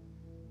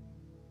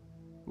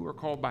who are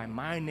called by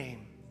my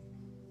name.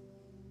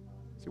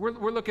 See, we're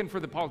looking for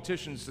the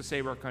politicians to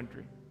save our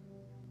country.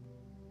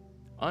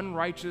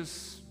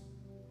 Unrighteous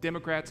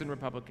Democrats and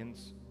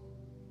Republicans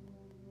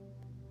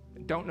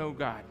that don't know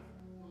God,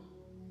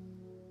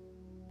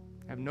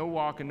 have no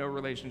walk and no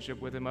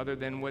relationship with Him other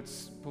than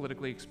what's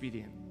politically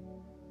expedient.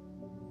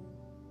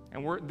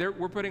 And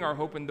we're putting our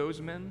hope in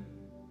those men.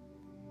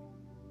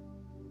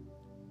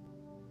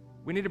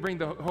 We need to bring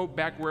the hope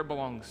back where it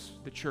belongs,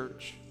 the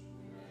church.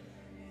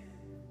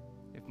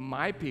 If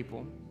my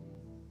people,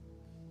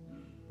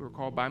 who are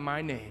called by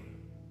my name,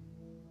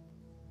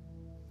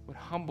 would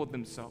humble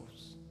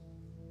themselves,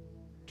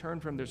 turn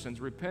from their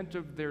sins, repent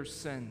of their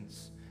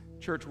sins.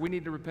 Church, we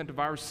need to repent of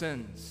our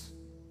sins.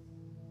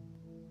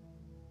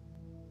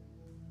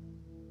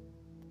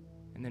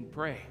 And then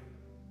pray.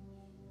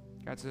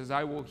 God says,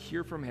 I will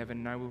hear from heaven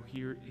and I will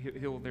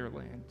heal their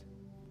land.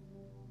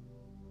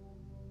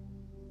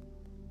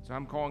 So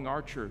I'm calling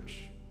our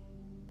church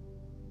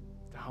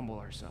to humble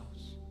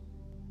ourselves.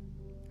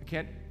 I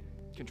can't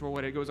control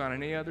what goes on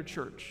in any other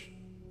church,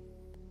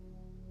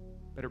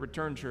 but at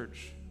Return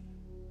Church,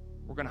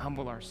 we're going to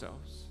humble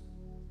ourselves.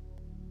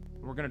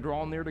 We're going to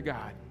draw near to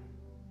God.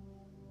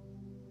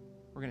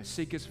 We're going to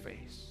seek His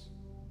face.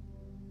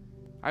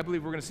 I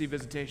believe we're going to see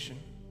visitation,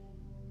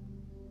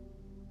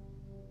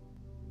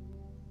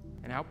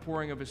 an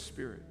outpouring of His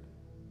Spirit,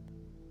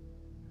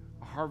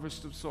 a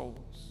harvest of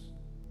souls.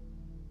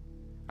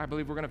 I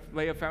believe we're going to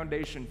lay a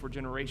foundation for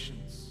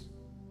generations.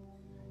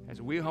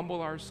 As we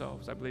humble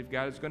ourselves, I believe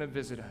God is going to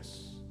visit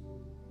us,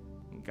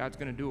 and God's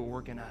going to do a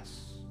work in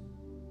us.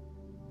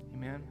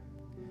 Amen.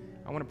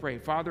 I want to pray.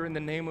 Father, in the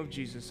name of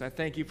Jesus, I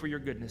thank you for your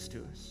goodness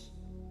to us.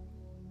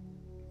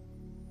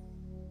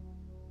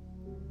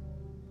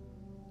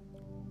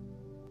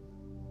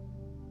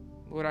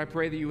 Lord, I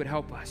pray that you would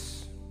help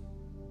us.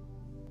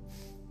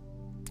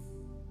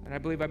 And I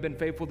believe I've been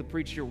faithful to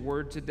preach your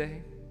word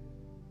today.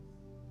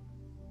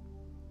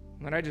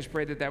 And I just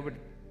pray that that would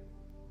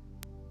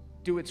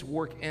do its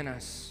work in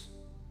us,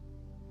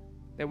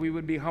 that we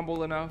would be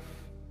humble enough.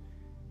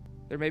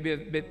 There may be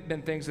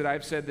been things that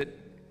I've said that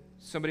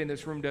somebody in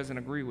this room doesn't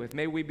agree with.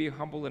 May we be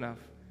humble enough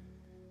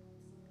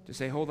to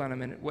say, hold on a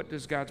minute, what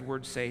does God's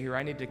word say here?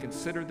 I need to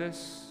consider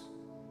this.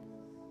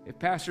 If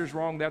pastor's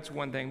wrong, that's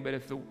one thing,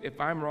 but if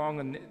I'm wrong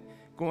and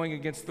going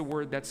against the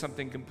word, that's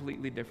something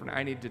completely different.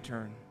 I need to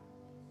turn.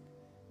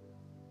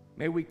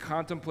 May we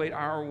contemplate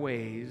our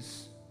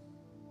ways.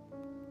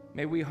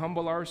 May we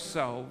humble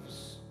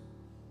ourselves.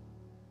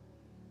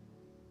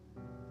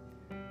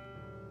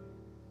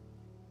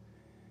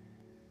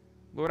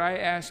 Lord, I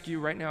ask you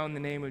right now in the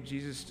name of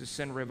Jesus to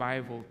send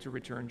revival to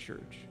Return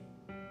Church.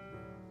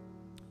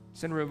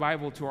 Send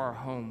revival to our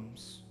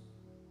homes.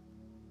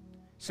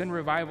 Send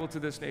revival to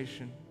this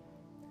nation.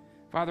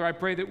 Father, I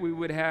pray that we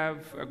would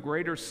have a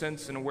greater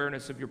sense and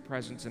awareness of your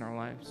presence in our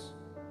lives.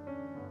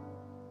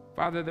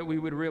 Father, that we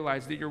would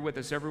realize that you're with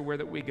us everywhere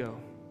that we go,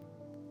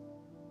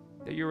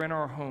 that you're in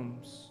our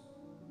homes.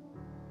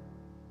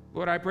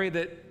 Lord, I pray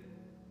that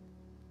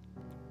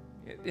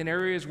in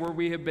areas where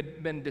we have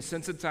been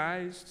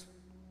desensitized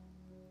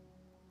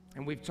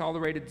and we've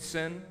tolerated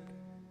sin,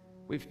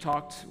 we've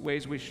talked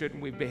ways we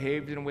shouldn't, we've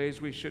behaved in ways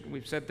we shouldn't,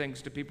 we've said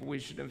things to people we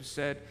shouldn't have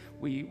said,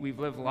 we've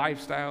lived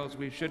lifestyles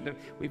we shouldn't have,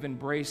 we've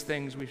embraced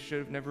things we should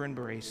have never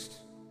embraced.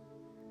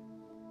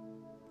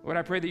 Lord,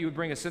 I pray that you would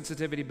bring a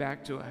sensitivity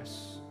back to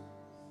us.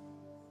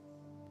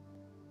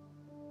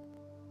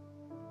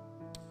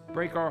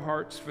 Break our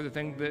hearts for the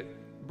thing that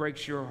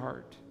breaks your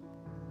heart.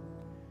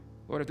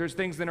 Lord, if there's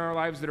things in our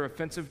lives that are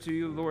offensive to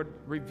you, Lord,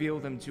 reveal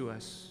them to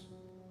us.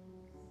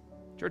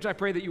 Church, I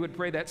pray that you would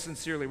pray that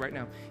sincerely right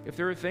now. If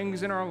there are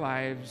things in our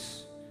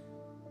lives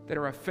that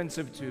are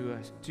offensive to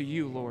us, to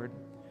you, Lord,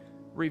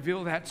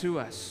 reveal that to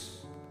us.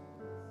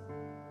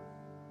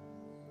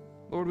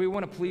 Lord, we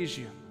want to please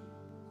you.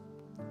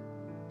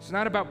 It's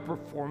not about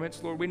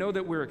performance, Lord. We know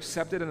that we're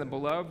accepted in the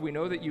beloved. We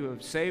know that you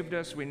have saved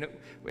us. We know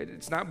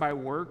it's not by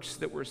works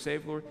that we're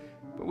saved, Lord.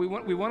 But we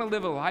want to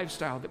live a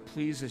lifestyle that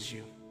pleases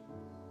you,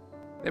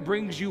 that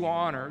brings you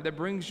honor, that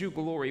brings you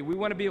glory. We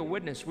want to be a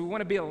witness. We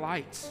want to be a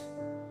light.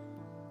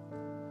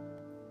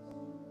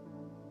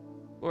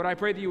 Lord, I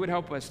pray that you would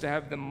help us to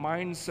have the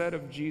mindset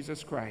of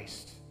Jesus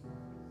Christ,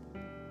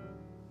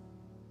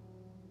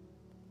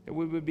 that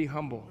we would be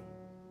humble,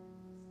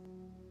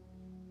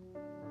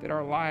 that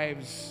our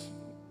lives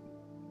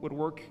would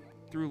work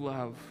through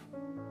love,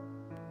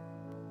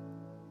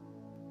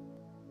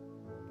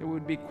 that we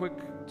would be quick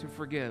to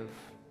forgive,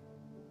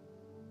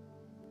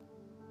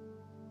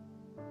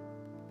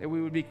 that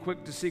we would be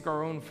quick to seek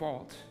our own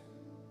fault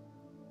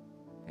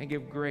and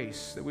give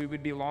grace, that we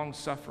would be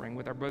long-suffering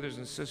with our brothers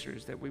and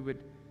sisters, that we would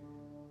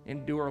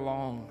endure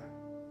long,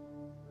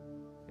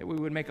 that we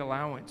would make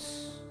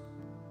allowance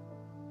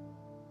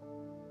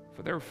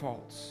for their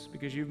faults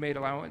because you've made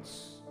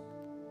allowance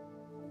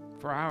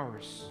for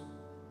ours.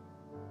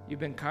 You've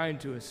been kind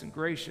to us and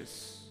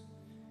gracious.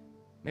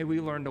 May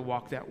we learn to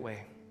walk that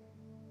way.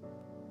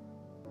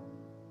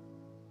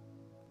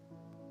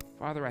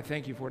 Father, I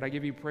thank you for it. I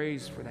give you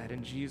praise for that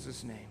in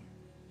Jesus' name.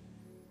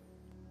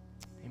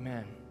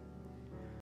 Amen.